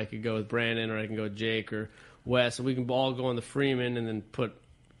I could go with Brandon, or I can go with Jake or Wes, so we can all go on the Freeman and then put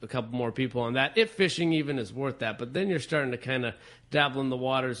a couple more people on that, if fishing even is worth that. But then you're starting to kind of dabble in the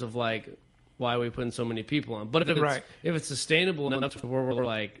waters of like, why are we putting so many people on? But if it's sustainable enough to where we're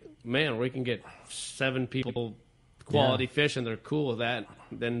like, man, we can get 7 people quality fish and they're cool with that,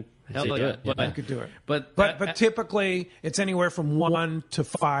 then hell yeah. I could do it. But typically, it's anywhere from 1 to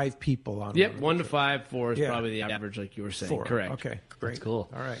 5 people on. Yep, 1 to 5, 4 is probably the average, like you were saying. 4. Correct. Okay, great. That's cool.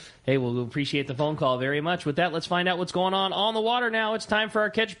 All right. Hey, well, we appreciate the phone call very much. With that, let's find out what's going on the water now. It's time for our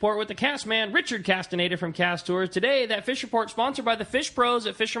catch report with the cast man, Richard Castaneda from Cast Tours. Today, that fish report sponsored by the Fish Pros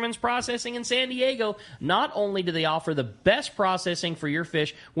at Fisherman's Processing in San Diego. Not only do they offer the best processing for your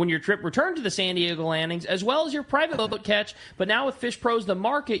fish when your trip returns to the San Diego landings, as well as your private boat catch, but now with Fish Pros The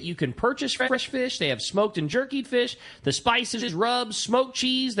Market, you can purchase fresh fish. They have smoked and jerkied fish, the spices, rubs, smoked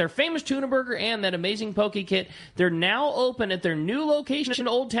cheese, their famous tuna burger, and that amazing poke kit. They're now open at their new location in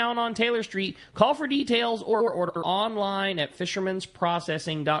Old Town on Taylor Street. Call for details or order online at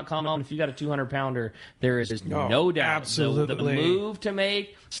fishermansprocessing.com. And if you got a 200-pounder, there is no doubt absolutely. The move to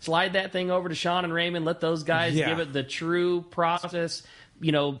make. Slide that thing over to Sean and Raymond. Let those guys give it the true process,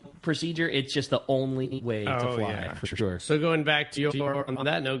 procedure. It's just the only way to fly, for sure. So going back to on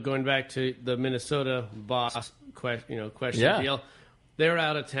that note, going back to the Minnesota boss question deal, they're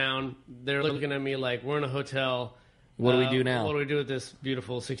out of town. They're looking at me like, we're in a hotel. What do we do now? What do we do with this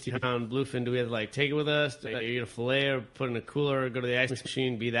beautiful 60-pound bluefin? Do we have to take it with us? Do we get a fillet or put it in a cooler or go to the ice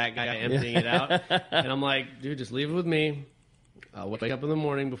machine, be that guy emptying it out? And I'm like, dude, just leave it with me. I'll wake up in the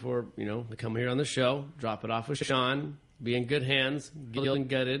morning before, they come here on the show, drop it off with Sean, be in good hands, gilled and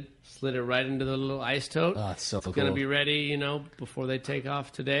gutted, slid it right into the little ice tote. Oh, that's so cool. It's going to be ready, before they take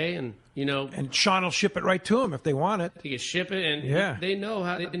off today. And, And Sean will ship it right to them if they want it. You can ship it, and they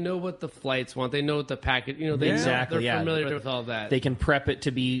know what the flights want. They know what the package, they're familiar with all that. They can prep it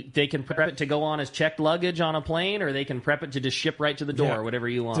to go on as checked luggage on a plane, or they can prep it to just ship right to the door, whatever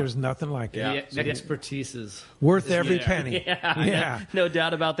you want. There's nothing like it. The expertise is worth every penny. Yeah. No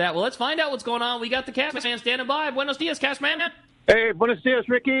doubt about that. Well, let's find out what's going on. We got the cast man standing by. Buenos dias, cast man. Hey, buenos dias,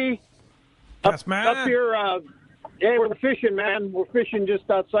 Ricky. Cast man. Up here, we're fishing, man. We're fishing just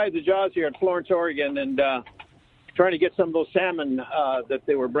outside the Jaws here in Florence, Oregon, and trying to get some of those salmon that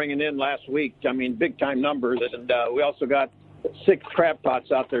they were bringing in last week. I mean, big-time numbers. And we also got 6 crab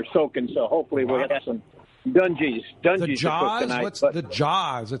pots out there soaking, so hopefully we'll have some dungies The Jaws? to cook tonight. What's the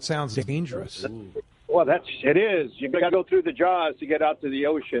Jaws? It sounds dangerous. Well, it is. You got to go through the Jaws to get out to the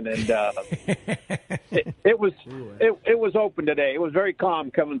ocean, and it was open today. It was very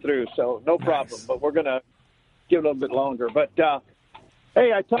calm coming through, so no problem. Nice. But we're gonna give it a little bit longer. But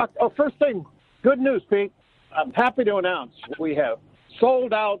hey, first thing, good news, Pete. I'm happy to announce we have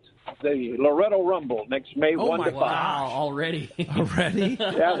sold out the Loretto Rumble next May 1 to 5. Wow, already.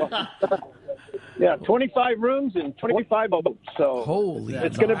 Yeah, 25 rooms and 25 boats. So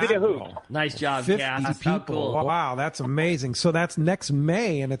it's going to be a hoot. Nice job, 50 Cass. people. Cool. Wow, that's amazing. So that's next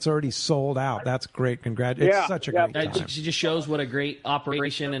May, and it's already sold out. That's great. Congratulations. It's such a great time. It just shows what a great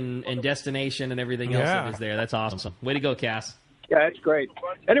operation and destination and everything else that is there. That's awesome. Way to go, Cass. Yeah, it's great.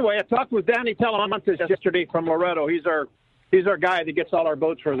 Anyway, I talked with Danny Telemontes yesterday from Loretto. He's our guy that gets all our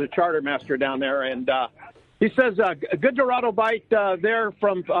boats for the charter master down there, and he says a good Dorado bite there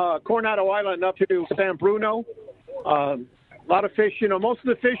from Coronado Island up to San Bruno. A lot of fish. Most of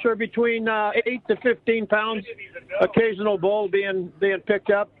the fish are between 8 to 15 pounds. Occasional bull being picked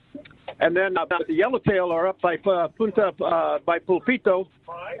up. And then the yellowtail are up by Punta by Pulpito,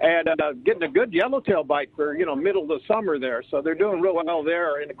 and getting a good yellowtail bite for middle of the summer there. So they're doing real well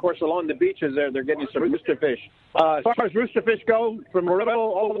there. And of course along the beaches there, they're getting some rooster fish. As far as rooster fish go, from Loretto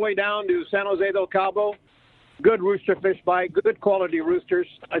all the way down to San Jose del Cabo, good rooster fish bite, good quality roosters.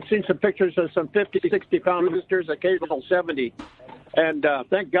 I've seen some pictures of some 50, 60-pound roosters, occasional 70, and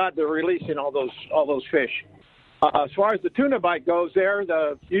thank God they're releasing all those fish. As far as the tuna bite goes, there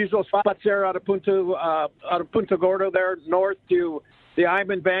the usual spots there out of Punta Gorda there north to the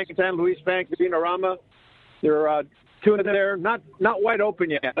Iman Bank, San Luis Bank, Vinarama. There are tuna there, not wide open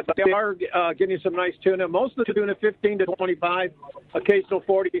yet, but they are getting some nice tuna. Most of the tuna 15 to 25, occasional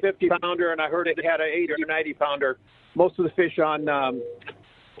 40, 50 pounder, and I heard it had an 80 or 90 pounder. Most of the fish on dead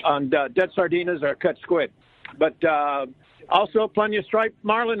sardinas are cut squid, but also plenty of striped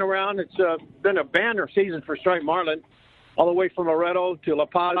marlin around. It's been a banner season for striped marlin, all the way from Loretto to La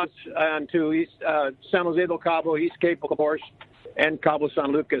Paz and to East San Jose del Cabo, East Cape, of course, and Cabo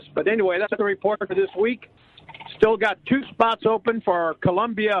San Lucas. But anyway, that's the report for this week. Still got 2 spots open for our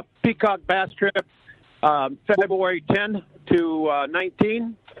Columbia Peacock Bass trip, February 10 to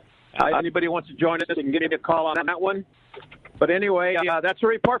 19. Anybody wants to join us, you can give me a call on that one. But anyway, that's a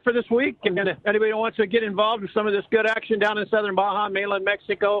report for this week. And if anybody wants to get involved in some of this good action down in southern Baja, mainland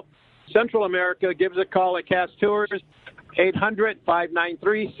Mexico, Central America, give us a call at Cast Tours,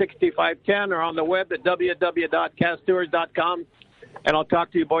 800-593-6510, or on the web at www.casttours.com. And I'll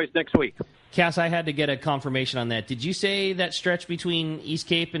talk to you boys next week. Cass, I had to get a confirmation on that. Did you say that stretch between East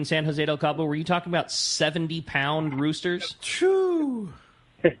Cape and San Jose del Cabo, were you talking about 70-pound roosters? True.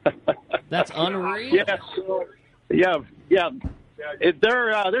 That's unreal. Yes. Yeah.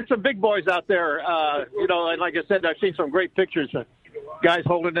 There's some big boys out there. And like I said, I've seen some great pictures of guys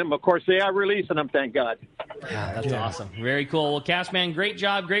holding them. Of course, they are releasing them, thank God. Yeah, that's awesome. Very cool. Well, Cass, man, great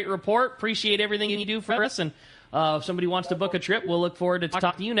job, great report. Appreciate everything you do for us. And if somebody wants to book a trip, we'll look forward to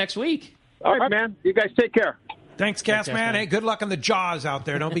talking to you next week. All right, man. You guys take care. Thanks, Cass, man. Hey, good luck on the jaws out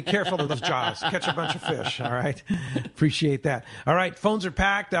there. Don't be careful of those jaws. Catch a bunch of fish, all right? Appreciate that. All right, phones are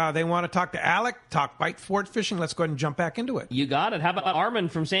packed. They want to talk to Alec, talk Bight Sport Fishing. Let's go ahead and jump back into it. You got it. How about Armin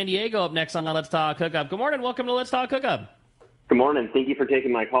from San Diego up next on Let's Talk Hookup? Good morning. Welcome to Let's Talk Hookup. Good morning. Thank you for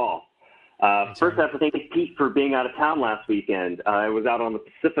taking my call. First, I have to thank Pete for being out of town last weekend. I was out on the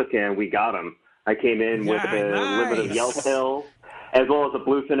Pacific, and we got him. I came in with a limit of yellowtail, as well as a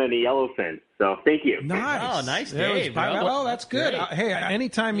bluefin and a yellowfin. So thank you. Nice. Oh, nice day, bro. Well, that's good. Hey,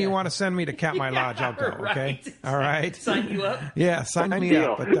 anytime you want to send me to Cat My Lodge, I'll go, okay? Right. All right? Sign you up? Yeah, sign me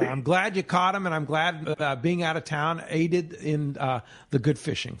up. But I'm glad you caught him, and I'm glad being out of town aided in the good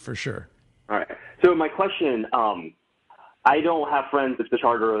fishing, for sure. All right. So my question, I don't have friends at the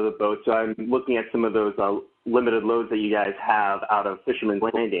charter of the boat, so I'm looking at some of those limited loads that you guys have out of Fisherman's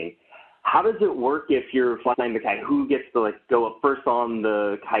Landing. How does it work if you're flying the kite? Who gets to go up first on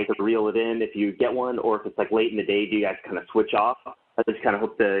the kite to reel it in if you get one, or if it's late in the day, do you guys kind of switch off? I just kind of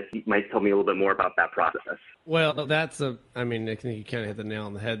hope that you might tell me a little bit more about that process. Well, I think you kind of hit the nail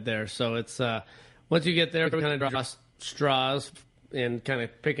on the head there. So it's once you get there, we kind of draw straws and kind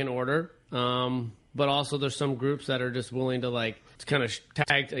of pick an order. But also there's some groups that are just willing to kind of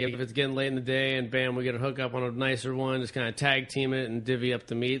tag, if it's getting late in the day and bam, we get a hookup on a nicer one, just kind of tag team it and divvy up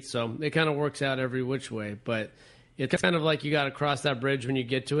the meat. So it kind of works out every which way. But it's kind of like you got to cross that bridge when you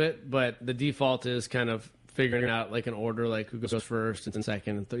get to it. But the default is kind of figuring out an order, who goes first and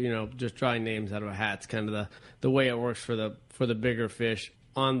second, and just drawing names out of a hat. It's kind of the way it works for the bigger fish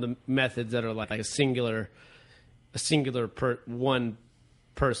on the methods that are like a singular one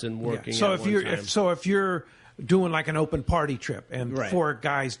person working. So at if one you're time. if you're doing an open party trip and Right. 4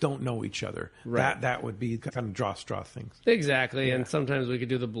 guys don't know each other, Right. that would be kind of draw straw things. Exactly, and sometimes we could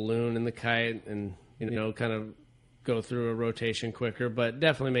do the balloon and the kite and kind of go through a rotation quicker, but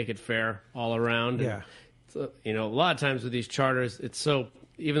definitely make it fair all around. Yeah. And, a lot of times with these charters, it's so,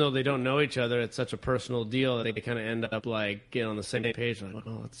 even though they don't know each other, it's such a personal deal that they kind of end up getting on the same page.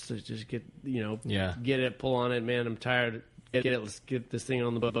 Let's just get get it, pull on it, man. I'm tired. Get it. Let's get this thing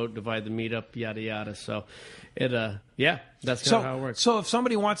on the boat, divide the meat up, yada yada. So, that's kind of how it works. So if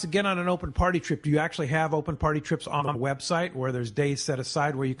somebody wants to get on an open party trip, do you actually have open party trips on the website where there's days set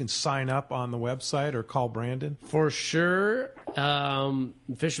aside where you can sign up on the website or call Brandon? For sure.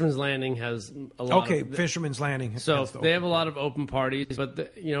 Fisherman's Landing has a lot. Okay, Fisherman's Landing. So they have a lot of open parties,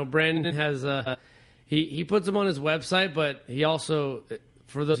 but Brandon has he puts them on his website, but he also,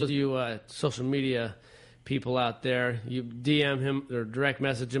 for those of you social media people out there, you DM him or direct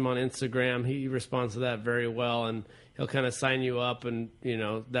message him on Instagram. He responds to that very well, and he'll kind of sign you up and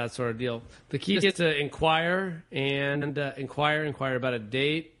that sort of deal. The key is to inquire about a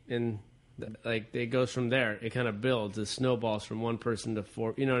date, and it goes from there. It kind of builds. It snowballs from one person to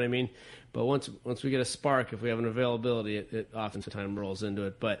 4. You know what I mean? But once we get a spark, if we have an availability, it oftentimes rolls into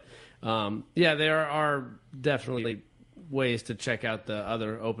it. But there are definitely ways to check out the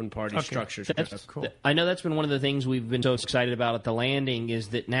other open party structures. That's cool. I know that's been one of the things we've been so excited about at the landing is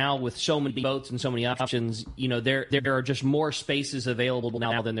that now with so many boats and so many options, there are just more spaces available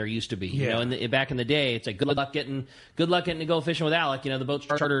now than there used to be. Yeah. Back in the day, it's good luck getting to go fishing with Alec. The boats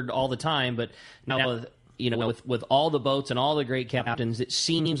chartered all the time, but now with all the boats and all the great captains, it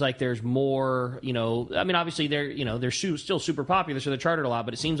seems like there's more, obviously they're still super popular, so they're chartered a lot,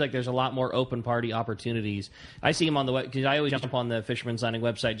 but it seems like there's a lot more open party opportunities. I see them on the web, because I always jump on the Fisherman's Landing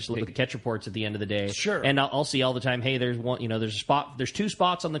website just to look at the catch reports at the end of the day. Sure. And I'll see all the time, hey, there's one, there's 2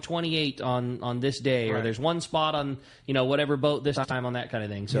 spots on the 28 on this day, or there's 1 spot on, whatever boat this time on that kind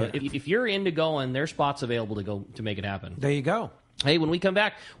of thing. So if you're into going, there's spots available to go to make it happen. There you go. Hey, when we come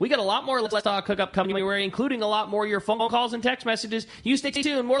back, we got a lot more Let's Talk Hookup coming your way, including a lot more of your phone calls and text messages. You stay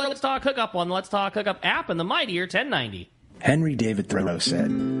tuned. More Let's Talk Hookup on the Let's Talk Hookup app and the mightier 1090. Henry David Thoreau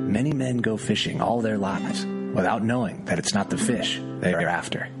said, "Many men go fishing all their lives without knowing that it's not the fish they are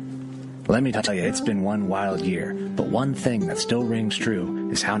after." Let me tell you, it's been one wild year, but one thing that still rings true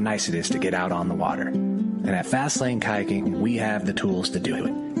is how nice it is to get out on the water. And at Fastlane Kayaking, we have the tools to do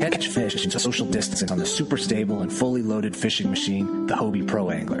it. Catch fish in social distancing on the super stable and fully loaded fishing machine, the Hobie Pro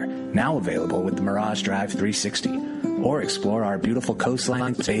Angler, now available with the Mirage Drive 360. or explore our beautiful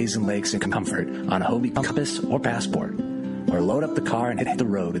coastlines, bays, and lakes in comfort on a Hobie Compass or Passport. Or load up the car and hit the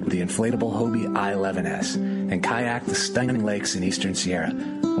road with the inflatable Hobie i11S and kayak the stunning lakes in Eastern Sierra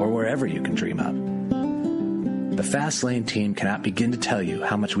or wherever you can dream of. The Fast Lane team cannot begin to tell you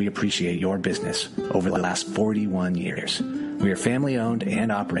how much we appreciate your business over the last 41 years. We are family-owned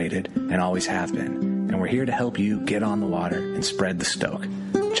and operated and always have been, and we're here to help you get on the water and spread the stoke.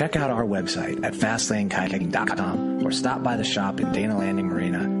 Check out our website at fastlanekayaking.com or stop by the shop in Dana Landing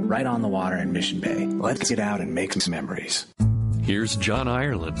Marina right on the water in Mission Bay. Let's get out and make some memories. Here's John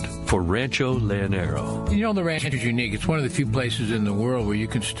Ireland for Rancho Leonero. You know, the ranch is unique. It's one of the few places in the world where you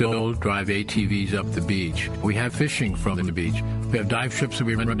can still drive ATVs up the beach. We have fishing from the beach. We have dive trips that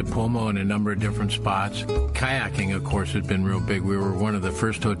we run to Pomo in a number of different spots. Kayaking, of course, has been real big. We were one of the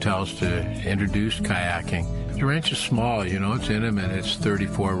first hotels to introduce kayaking. The ranch is small, you know, it's intimate. It's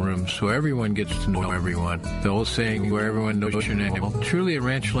 34 rooms, so everyone gets to know everyone. The old saying, where everyone knows your name. Truly at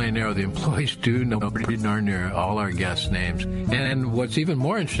Rancho Leonero, the employees do know pretty darn near all our guests' names. And what's even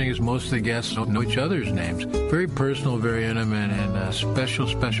more interesting is most of the guests don't know each other's names. Very personal, very intimate, and a special,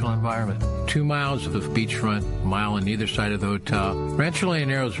 special environment. 2 miles of beachfront, a mile on either side of the hotel. Rancho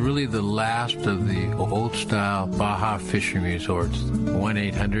Leonero is really the last of the old-style Baja fishing resorts.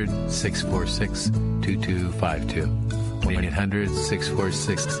 1-800-646-2252.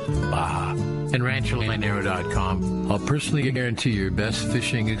 1-800-646-BAHA. And RanchoLeonero.com. I'll personally guarantee your best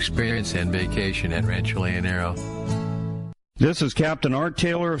fishing experience and vacation at Rancho Leonero. This is Captain Art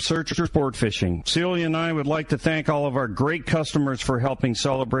Taylor of Searcher Sportfishing. Celia and I would like to thank all of our great customers for helping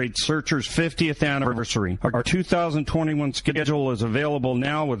celebrate Searcher's 50th anniversary. Our 2021 schedule is available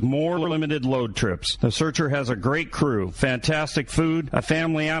now with more limited load trips. The Searcher has a great crew, fantastic food, a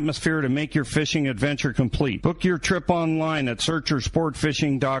family atmosphere to make your fishing adventure complete. Book your trip online at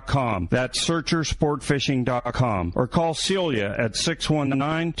SearcherSportfishing.com. That's SearcherSportfishing.com. Or call Celia at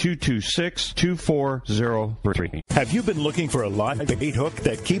 619-226-2403. Have you been looking for a live bait hook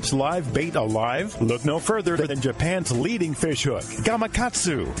that keeps live bait alive? Look no further than Japan's leading fish hook,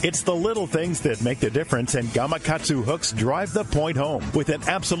 Gamakatsu. It's the little things that make the difference, and Gamakatsu hooks drive the point home. With an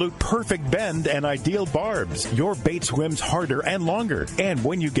absolute perfect bend and ideal barbs, your bait swims harder and longer. And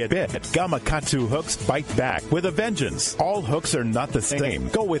when you get bit, Gamakatsu hooks bite back with a vengeance. All hooks are not the same.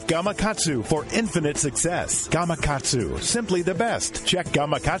 Go with Gamakatsu for infinite success. Gamakatsu, simply the best. Check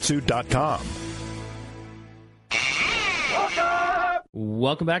Gamakatsu.com.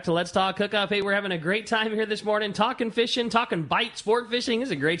 Welcome back to Let's Talk Hookup. Hey, we're having a great time here this morning, talking fishing, talking Bight, sport fishing. This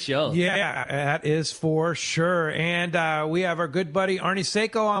is a great show. Yeah, that is for sure. And we have our good buddy Arnie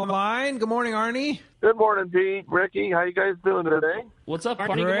Seiko online. Good morning, Arnie. Good morning, Pete, Ricky. How you guys doing today? What's up,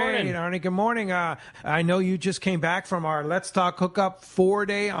 Arnie? Great, good morning. Arnie. Good morning. I know you just came back from our Let's Talk Hookup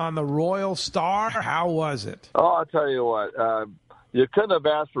 4-day on the Royal Star. How was it? Oh, I'll tell you what. You couldn't have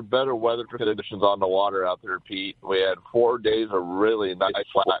asked for better weather conditions on the water out there, Pete. We had 4 days of really nice,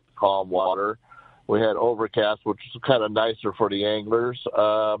 flat, calm water. We had overcast, which is kind of nicer for the anglers.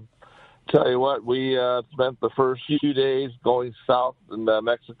 Tell you what, we spent the first few days going south in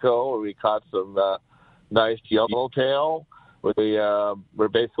Mexico, and we caught some nice yellowtail. We're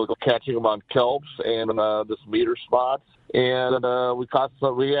basically catching them on kelps and just meter spots. And we caught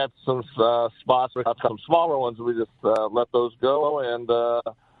some. We had some spots. We caught some smaller ones. We just let those go. And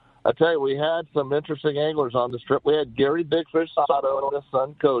I tell you, we had some interesting anglers on this trip. We had Gary Bigfish Sato and his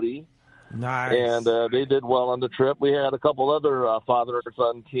son Cody. Nice. And they did well on the trip. We had a couple other father and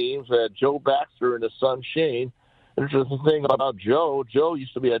son teams. We had Joe Baxter and his son Shane. Interesting thing about Joe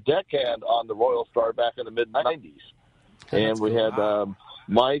used to be a deckhand on the Royal Star back in the mid-'90s. And we had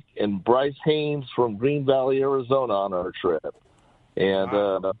Mike and Bryce Haynes from Green Valley, Arizona on our trip.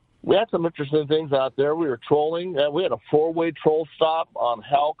 And we had some interesting things out there. We were trolling. We had a 4-way troll stop on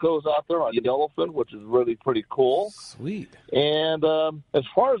Halco's out there on Yellowfin, which is really pretty cool. Sweet. And as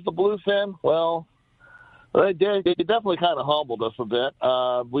far as the bluefin, well, they definitely kind of humbled us a bit.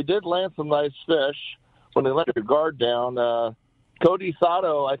 We did land some nice fish when they let their guard down. Cody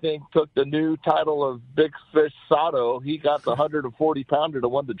Sato, I think, took the new title of Big Fish Sato. He got the 140-pounder that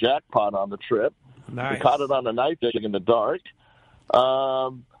won the jackpot on the trip. Nice. He caught it on a night jig in the dark.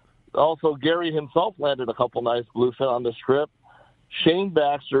 Also, Gary himself landed a couple nice bluefin on this trip. Shane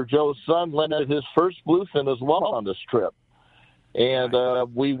Baxter, Joe's son, landed his first bluefin as well on this trip. And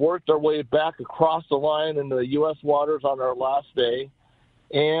we worked our way back across the line in the U.S. waters on our last day.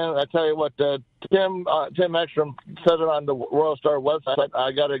 And I tell you what, Tim Ekstrom said it on the Royal Star website.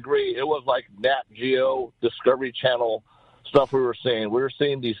 I got to agree. It was like Nat Geo, Discovery Channel stuff we were seeing. We were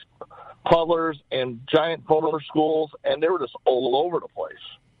seeing these puddlers and giant polar schools, and they were just all over the place.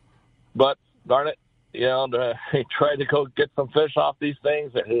 But, darn it, He tried to go get some fish off these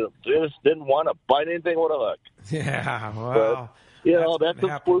things, and he just didn't want to bite anything with a hook. Yeah, well, that's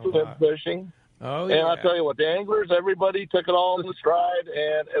the bluefin fishing. Oh, and I'll tell you what, the anglers, everybody took it all in stride,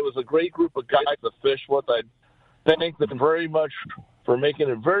 and it was a great group of guys to fish with. I thank them very much for making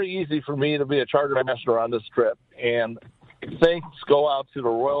it very easy for me to be a charter master on this trip. And thanks go out to the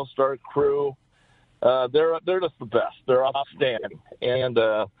Royal Star crew. They're just the best. They're outstanding. And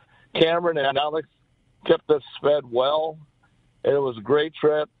Cameron and Alex kept us fed well. And it was a great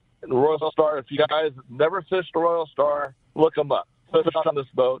trip. And the Royal Star, if you guys never fished the Royal Star, look them up. Fish on this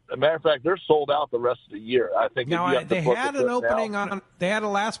boat. As a matter of fact, they're sold out the rest of the year. I think now they had an opening they had a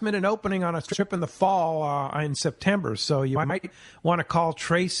last minute opening on a trip in the fall in September. So you might want to call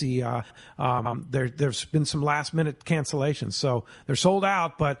Tracy. There's been some last minute cancellations, so they're sold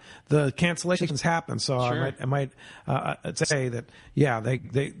out, but the cancellations happen. So sure. I might say that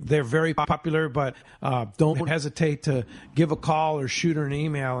they're very popular, but don't hesitate to give a call or shoot her an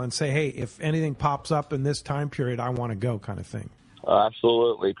email and say, hey, if anything pops up in this time period, I want to go, kind of thing.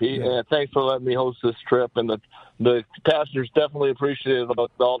 Absolutely, Pete. Yeah. And thanks for letting me host this trip. And the passengers definitely appreciated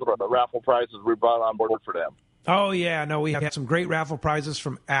all the raffle prizes we brought on board for them. Oh, yeah. No, we had some great raffle prizes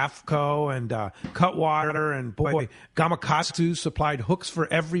from AFCO and Cutwater. And, boy, Gamakatsu supplied hooks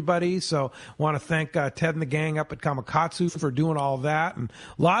for everybody. So want to thank Ted and the gang up at Gamakatsu for doing all that. And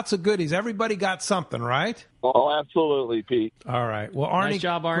lots of goodies. Everybody got something, right? Oh, absolutely, Pete. All right. Well, Arnie, nice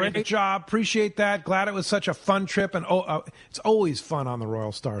job, Arnie. Great job. Appreciate that. Glad it was such a fun trip. And it's always fun on the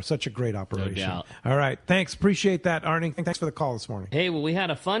Royal Star. Such a great operation. No doubt. All right. Thanks. Appreciate that, Arnie. Thanks for the call this morning. Hey, well, we had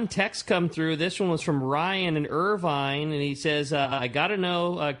a fun text come through. This one was from Ryan in Irvine, and he says, I got to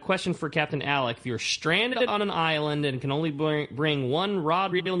know a question for Captain Alec. If you're stranded on an island and can only bring one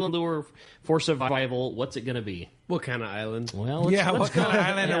rod, reel, and lure for survival, what's it going to be? What kind of island? Well, what kind of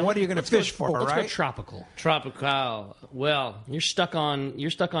island, and what are you going to fish for, let's right? Go tropical. Tropical. Well, you're stuck on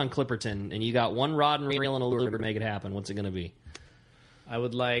Clipperton, and you got one rod and reel and a lure to make it happen. What's it going to be? I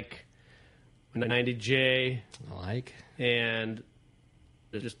would like a 90J. And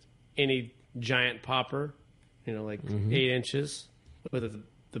just any giant popper, 8 inches with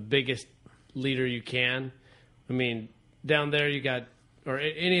the biggest leader you can. I mean, down there you got, or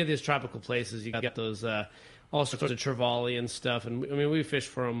any of these tropical places, you got those all sorts of trevally and stuff. And I mean, we fish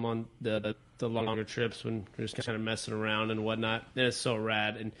for them on the longer trips when we're just kind of messing around and whatnot. And it's so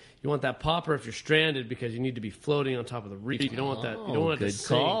rad. And you want that popper if you're stranded because you need to be floating on top of the reef. You don't want that. You don't want good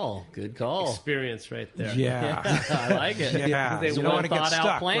call. Good call. Experience right there. Yeah, I like it. Yeah, you don't want to get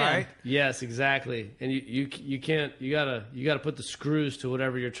stuck, right? Yes, exactly. And you can't. You gotta put the screws to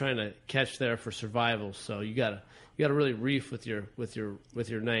whatever you're trying to catch there for survival. So you gotta really reef with your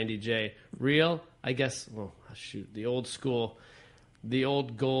 90J reel. I guess. Well, shoot, the old school, the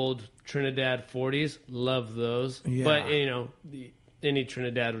old gold Trinidad 40s. Love those. Yeah. But any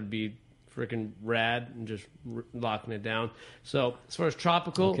Trinidad would be freaking rad and just locking it down. So as far as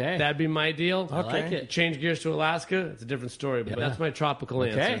tropical, that'd be my deal. I like it. Change gears to Alaska, it's a different story, but that's my tropical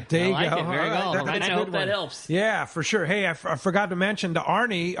answer. There you go. It. Very well. I hope that helps. Yeah, for sure. Hey, I forgot to mention to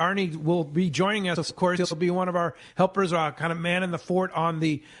Arnie. Arnie will be joining us. Of course, he'll be one of our helpers, kind of man in the fort on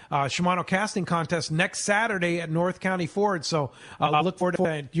the Shimano casting contest next Saturday at North County Ford. So look forward to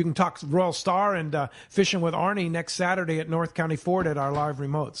it. You can talk Royal Star and fishing with Arnie next Saturday at North County Ford at our live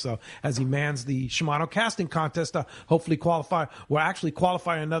remote. So as he mans the Shimano casting contest, hopefully qualify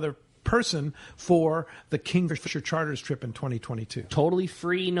another person for the Kingfisher Charters trip in 2022. Totally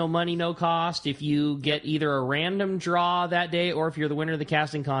free, no money, no cost. If you get either a random draw that day or if you're the winner of the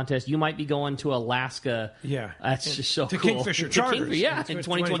casting contest, you might be going to Alaska. Yeah. That's just so to cool. Kingfisher Charters. In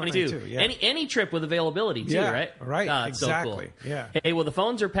 2022. Yeah. Any trip with availability too, right? Right, exactly. So cool. Yeah. Hey, well, the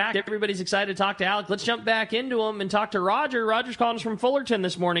phones are packed. Everybody's excited to talk to Alec. Let's jump back into them and talk to Roger. Roger's calling us from Fullerton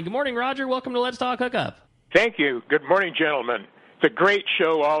this morning. Good morning, Roger. Welcome to Let's Talk Hookup. Thank you. Good morning, gentlemen. It's a great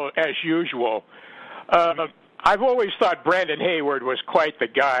show, all as usual. I've always thought Brandon Hayward was quite the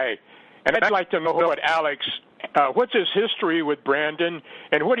guy, and I'd like to know what Alex, what's his history with Brandon,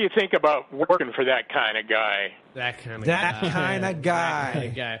 and what do you think about working for that kind of guy? That kind of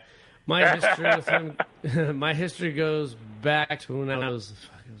guy. My history with him, my history goes back to when I was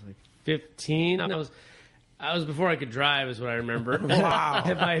like 15. I was before I could drive, is what I remember. Wow.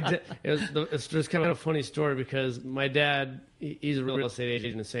 It's just kind of a funny story because my dad, he's a real estate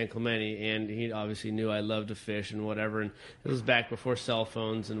agent in San Clemente, and he obviously knew I loved to fish and whatever. And it was back before cell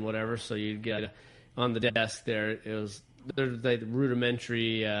phones and whatever, so you'd get on the desk there. There's like the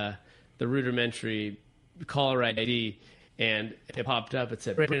rudimentary caller ID, and it popped up. It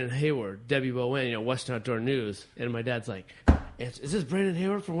said Brandon Hayward, WON, Western Outdoor News, and my dad's like, "Is this Brandon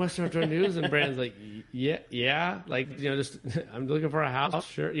Hayward from Western Outdoor News?" And Brandon's like, "Yeah, like just I'm looking for a house,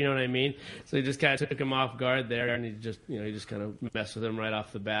 sure, you know what I mean." So he just kind of took him off guard there, and he just kind of messed with him right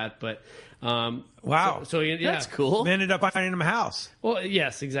off the bat. But wow, so yeah, that's cool. They ended up finding him a house. Well,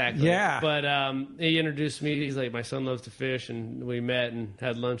 yes, exactly. Yeah, but he introduced me. He's like, my son loves to fish, and we met and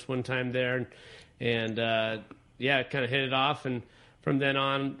had lunch one time there, and kind of hit it off, and from then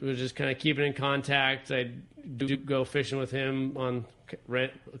on, we were just kind of keeping in contact. I do go fishing with him on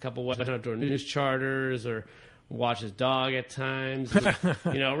rent a couple Western Outdoor News charters, or watch his dog at times,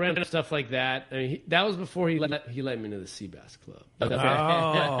 and, rent stuff like that. I mean, that was before he let me into the Sea Bass Club.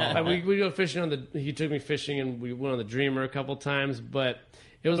 Oh. we go fishing he took me fishing, and we went on the Dreamer a couple times, but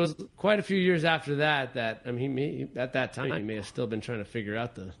it was quite a few years after that at that time, he may have still been trying to figure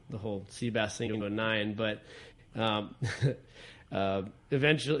out the whole sea bass thing in 09, but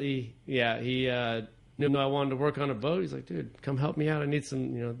eventually, he knew I wanted to work on a boat. He's like, "Dude, come help me out. I need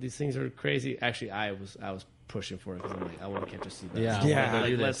some, these things are crazy." Actually, I was pushing for it because I'm like, I want to catch a sea bass. Yeah.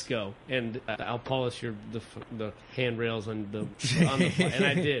 Let's go. And I'll polish the handrails on the and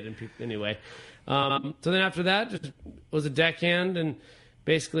I did. And anyway, so then after that, just was a deckhand and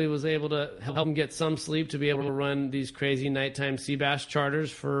basically was able to help him get some sleep to be able to run these crazy nighttime sea bass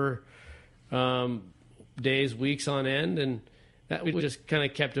charters for days, weeks on end, and that we just kind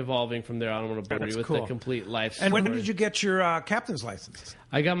of kept evolving from there. I don't want to bore you with the complete life story. And when did you get your captain's license?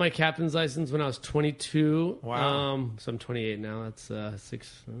 I got my captain's license when I was 22. Wow. So I'm 28 now. That's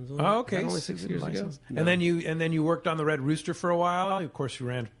 6. Oh, okay. Only 6 years ago. And then you worked on the Red Rooster for a while. Of course, you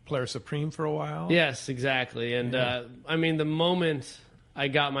ran Polaris Supreme for a while. Yes, exactly. And the moment I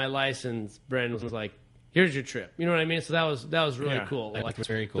got my license, Brandon was like, "Here's your trip." You know what I mean? So that was really cool. Like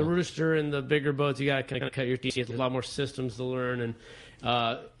very cool. The Rooster and the bigger boats, you got to kind of cut your teeth. There's a lot more systems to learn, and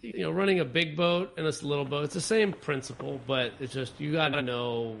running a big boat and a little boat, it's the same principle, but it's just you got to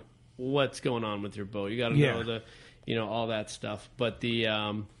know what's going on with your boat. You got to know all that stuff. But the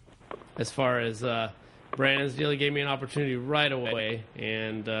as far as Brandon's deal, he gave me an opportunity right away,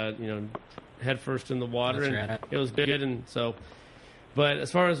 and head first in the water, and it was good, and so. But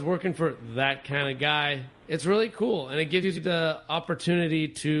as far as working for that kind of guy, it's really cool. And it gives you the opportunity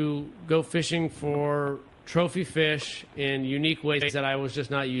to go fishing for trophy fish in unique ways that I was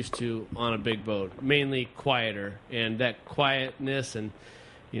just not used to on a big boat, mainly quieter. And that quietness and,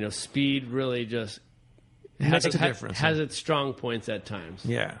 speed really just has its strong points at times.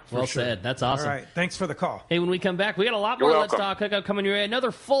 Yeah. Well said. That's awesome. All right. Thanks for the call. Hey, when we come back, we got a lot more Let's Talk Hookup coming your way.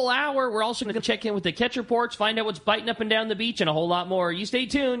 Another full hour. We're also going to check in with the catch reports, find out what's biting up and down the beach, and a whole lot more. You stay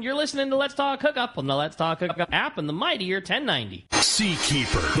tuned. You're listening to Let's Talk Hookup on the Let's Talk Hookup app and the mightier 1090.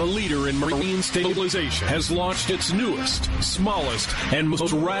 Seakeeper, the leader in marine stabilization, has launched its newest, smallest, and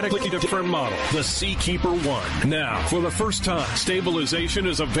most radically different model, the Seakeeper 1. Now, for the first time, stabilization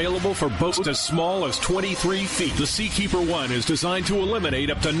is available for boats as small as 23 feet. The Seakeeper 1 is designed to eliminate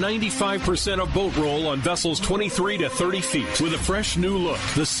up to 95% of boat roll on vessels 23 to 30 feet. With a fresh new look,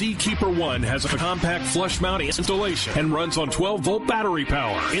 the Seakeeper 1 has a compact flush mount installation and runs on 12-volt battery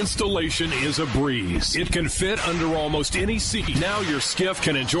power. Installation is a breeze. It can fit under almost any seat. Now your skiff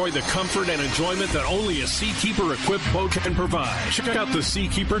can enjoy the comfort and enjoyment that only a Seakeeper-equipped boat can provide. Check out the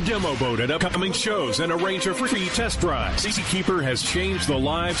Seakeeper demo boat at upcoming shows and arrange a free test drive. Seakeeper has changed the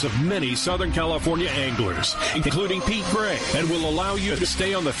lives of many Southern California anglers, including Pete Gray, and will allow you to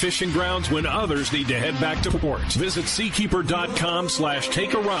stay on the fishing grounds when others need to head back to port. Visit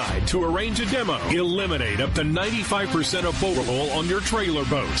seakeeper.com/take-a-ride to arrange a demo. Eliminate up to 95% of boat roll on your trailer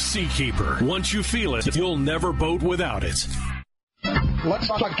boat. Seakeeper. Once you feel it, you'll never boat without it. Let's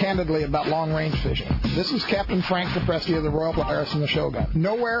talk candidly about long-range fishing. This is Captain Frank DePresti of the Royal Polaris and the Shogun.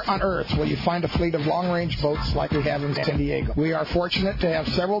 Nowhere on Earth will you find a fleet of long-range boats like we have in San Diego. We are fortunate to have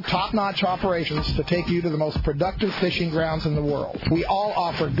several top-notch operations to take you to the most productive fishing grounds in the world. We all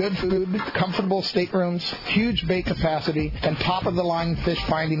offer good food, comfortable staterooms, huge bait capacity, and top-of-the-line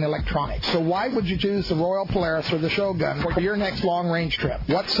fish-finding electronics. So why would you choose the Royal Polaris or the Shogun for your next long-range trip?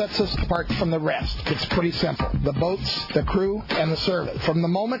 What sets us apart from the rest? It's pretty simple. The boats, the crew, and the service. From the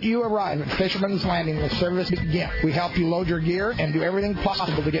moment you arrive at Fisherman's Landing, the service begins. We help you load your gear and do everything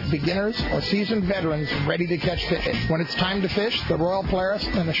possible to get beginners or seasoned veterans ready to catch fish. When it's time to fish, the Royal Polaris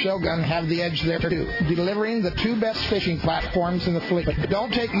and the Shogun have the edge there too, delivering the two best fishing platforms in the fleet. But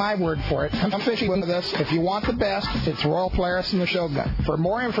don't take my word for it. Come fishing with us. If you want the best, it's Royal Polaris and the Shogun. For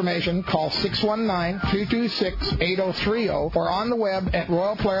more information, call 619-226-8030 or on the web at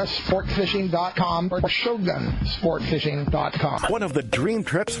royalpolarissportfishing.com or shogunsportfishing.com. One of the dream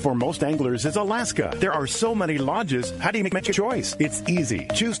trips for most anglers is Alaska. Alaska. There are so many lodges. How do you make your choice? It's easy.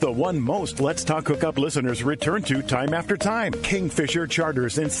 Choose the one most Let's Talk Hookup listeners return to time after time. Kingfisher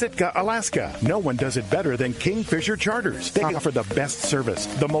Charters in Sitka, Alaska. No one does it better than Kingfisher Charters. They offer the best service,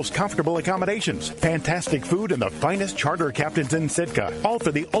 the most comfortable accommodations, fantastic food, and the finest charter captains in Sitka. All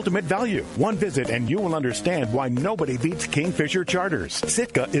for the ultimate value. One visit and you will understand why nobody beats Kingfisher Charters.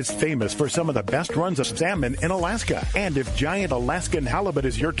 Sitka is famous for some of the best runs of salmon in Alaska. And if giant Alaskan halibut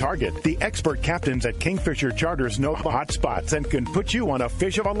is your target, the expert captains at Kingfisher Charters know the hot spots and can put you on a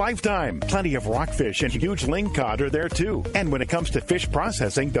fish of a lifetime. Plenty of rockfish and huge lingcod are there too. And when it comes to fish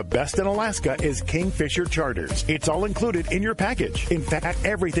processing, the best in Alaska is Kingfisher Charters. It's all included in your package. In fact,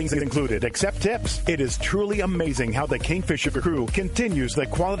 everything's included except tips. It is truly amazing how the Kingfisher crew continues the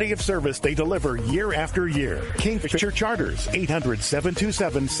quality of service they deliver year after year. Kingfisher Charters,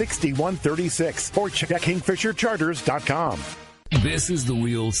 800-727-6136 or check KingfisherCharters.com. This is the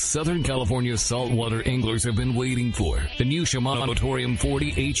reel Southern California saltwater anglers have been waiting for. The new Shimano Torium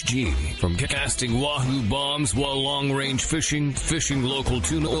 40 HG. From casting wahoo bombs while long-range fishing, fishing local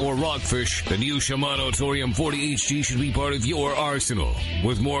tuna or rockfish, the new Shimano Torium 40 HG should be part of your arsenal.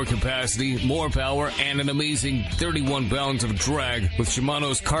 With more capacity, more power, and an amazing 31 pounds of drag with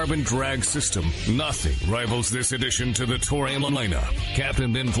Shimano's carbon drag system, nothing rivals this addition to the Torium lineup.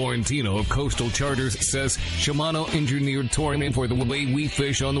 Captain Ben Florentino of Coastal Charters says Shimano engineered Torium for the way we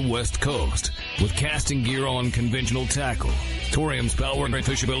fish on the West Coast, with casting gear on conventional tackle. Torium's power and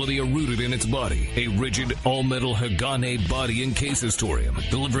fishability are rooted in its body, a rigid all-metal Hagane body encases Torium,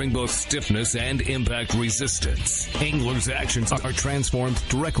 delivering both stiffness and impact resistance. Anglers' actions are transformed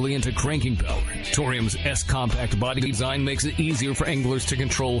directly into cranking power. Torium's S-compact body design makes it easier for anglers to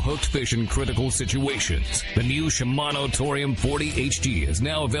control hooked fish in critical situations. The new Shimano Torium 40 HG is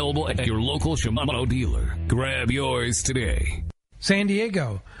now available at your local Shimano dealer. Grab yours today. San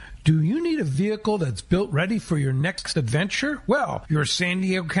Diego, do you need a vehicle that's built ready for your next adventure? Well, your San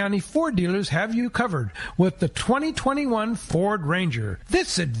Diego County Ford dealers have you covered with the 2021 Ford Ranger.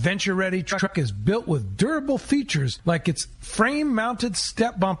 This adventure-ready truck is built with durable features like its frame-mounted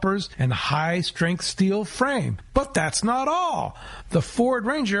step bumpers and high-strength steel frame. But that's not all. The Ford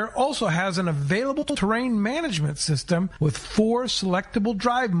Ranger also has an available terrain management system with 4 selectable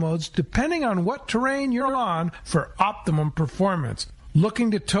drive modes depending on what terrain you're on for optimum performance.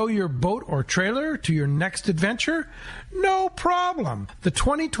 Looking to tow your boat or trailer to your next adventure? No problem. The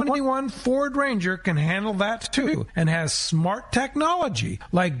 2021 Ford Ranger can handle that too and has smart technology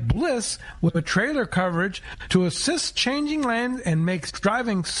like Bliss with a trailer coverage to assist changing lanes and makes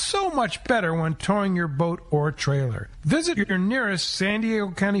driving so much better when towing your boat or trailer. Visit your nearest San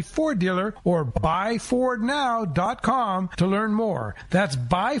Diego County Ford dealer or buyfordnow.com to learn more. That's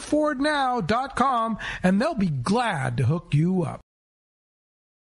buyfordnow.com and they'll be glad to hook you up.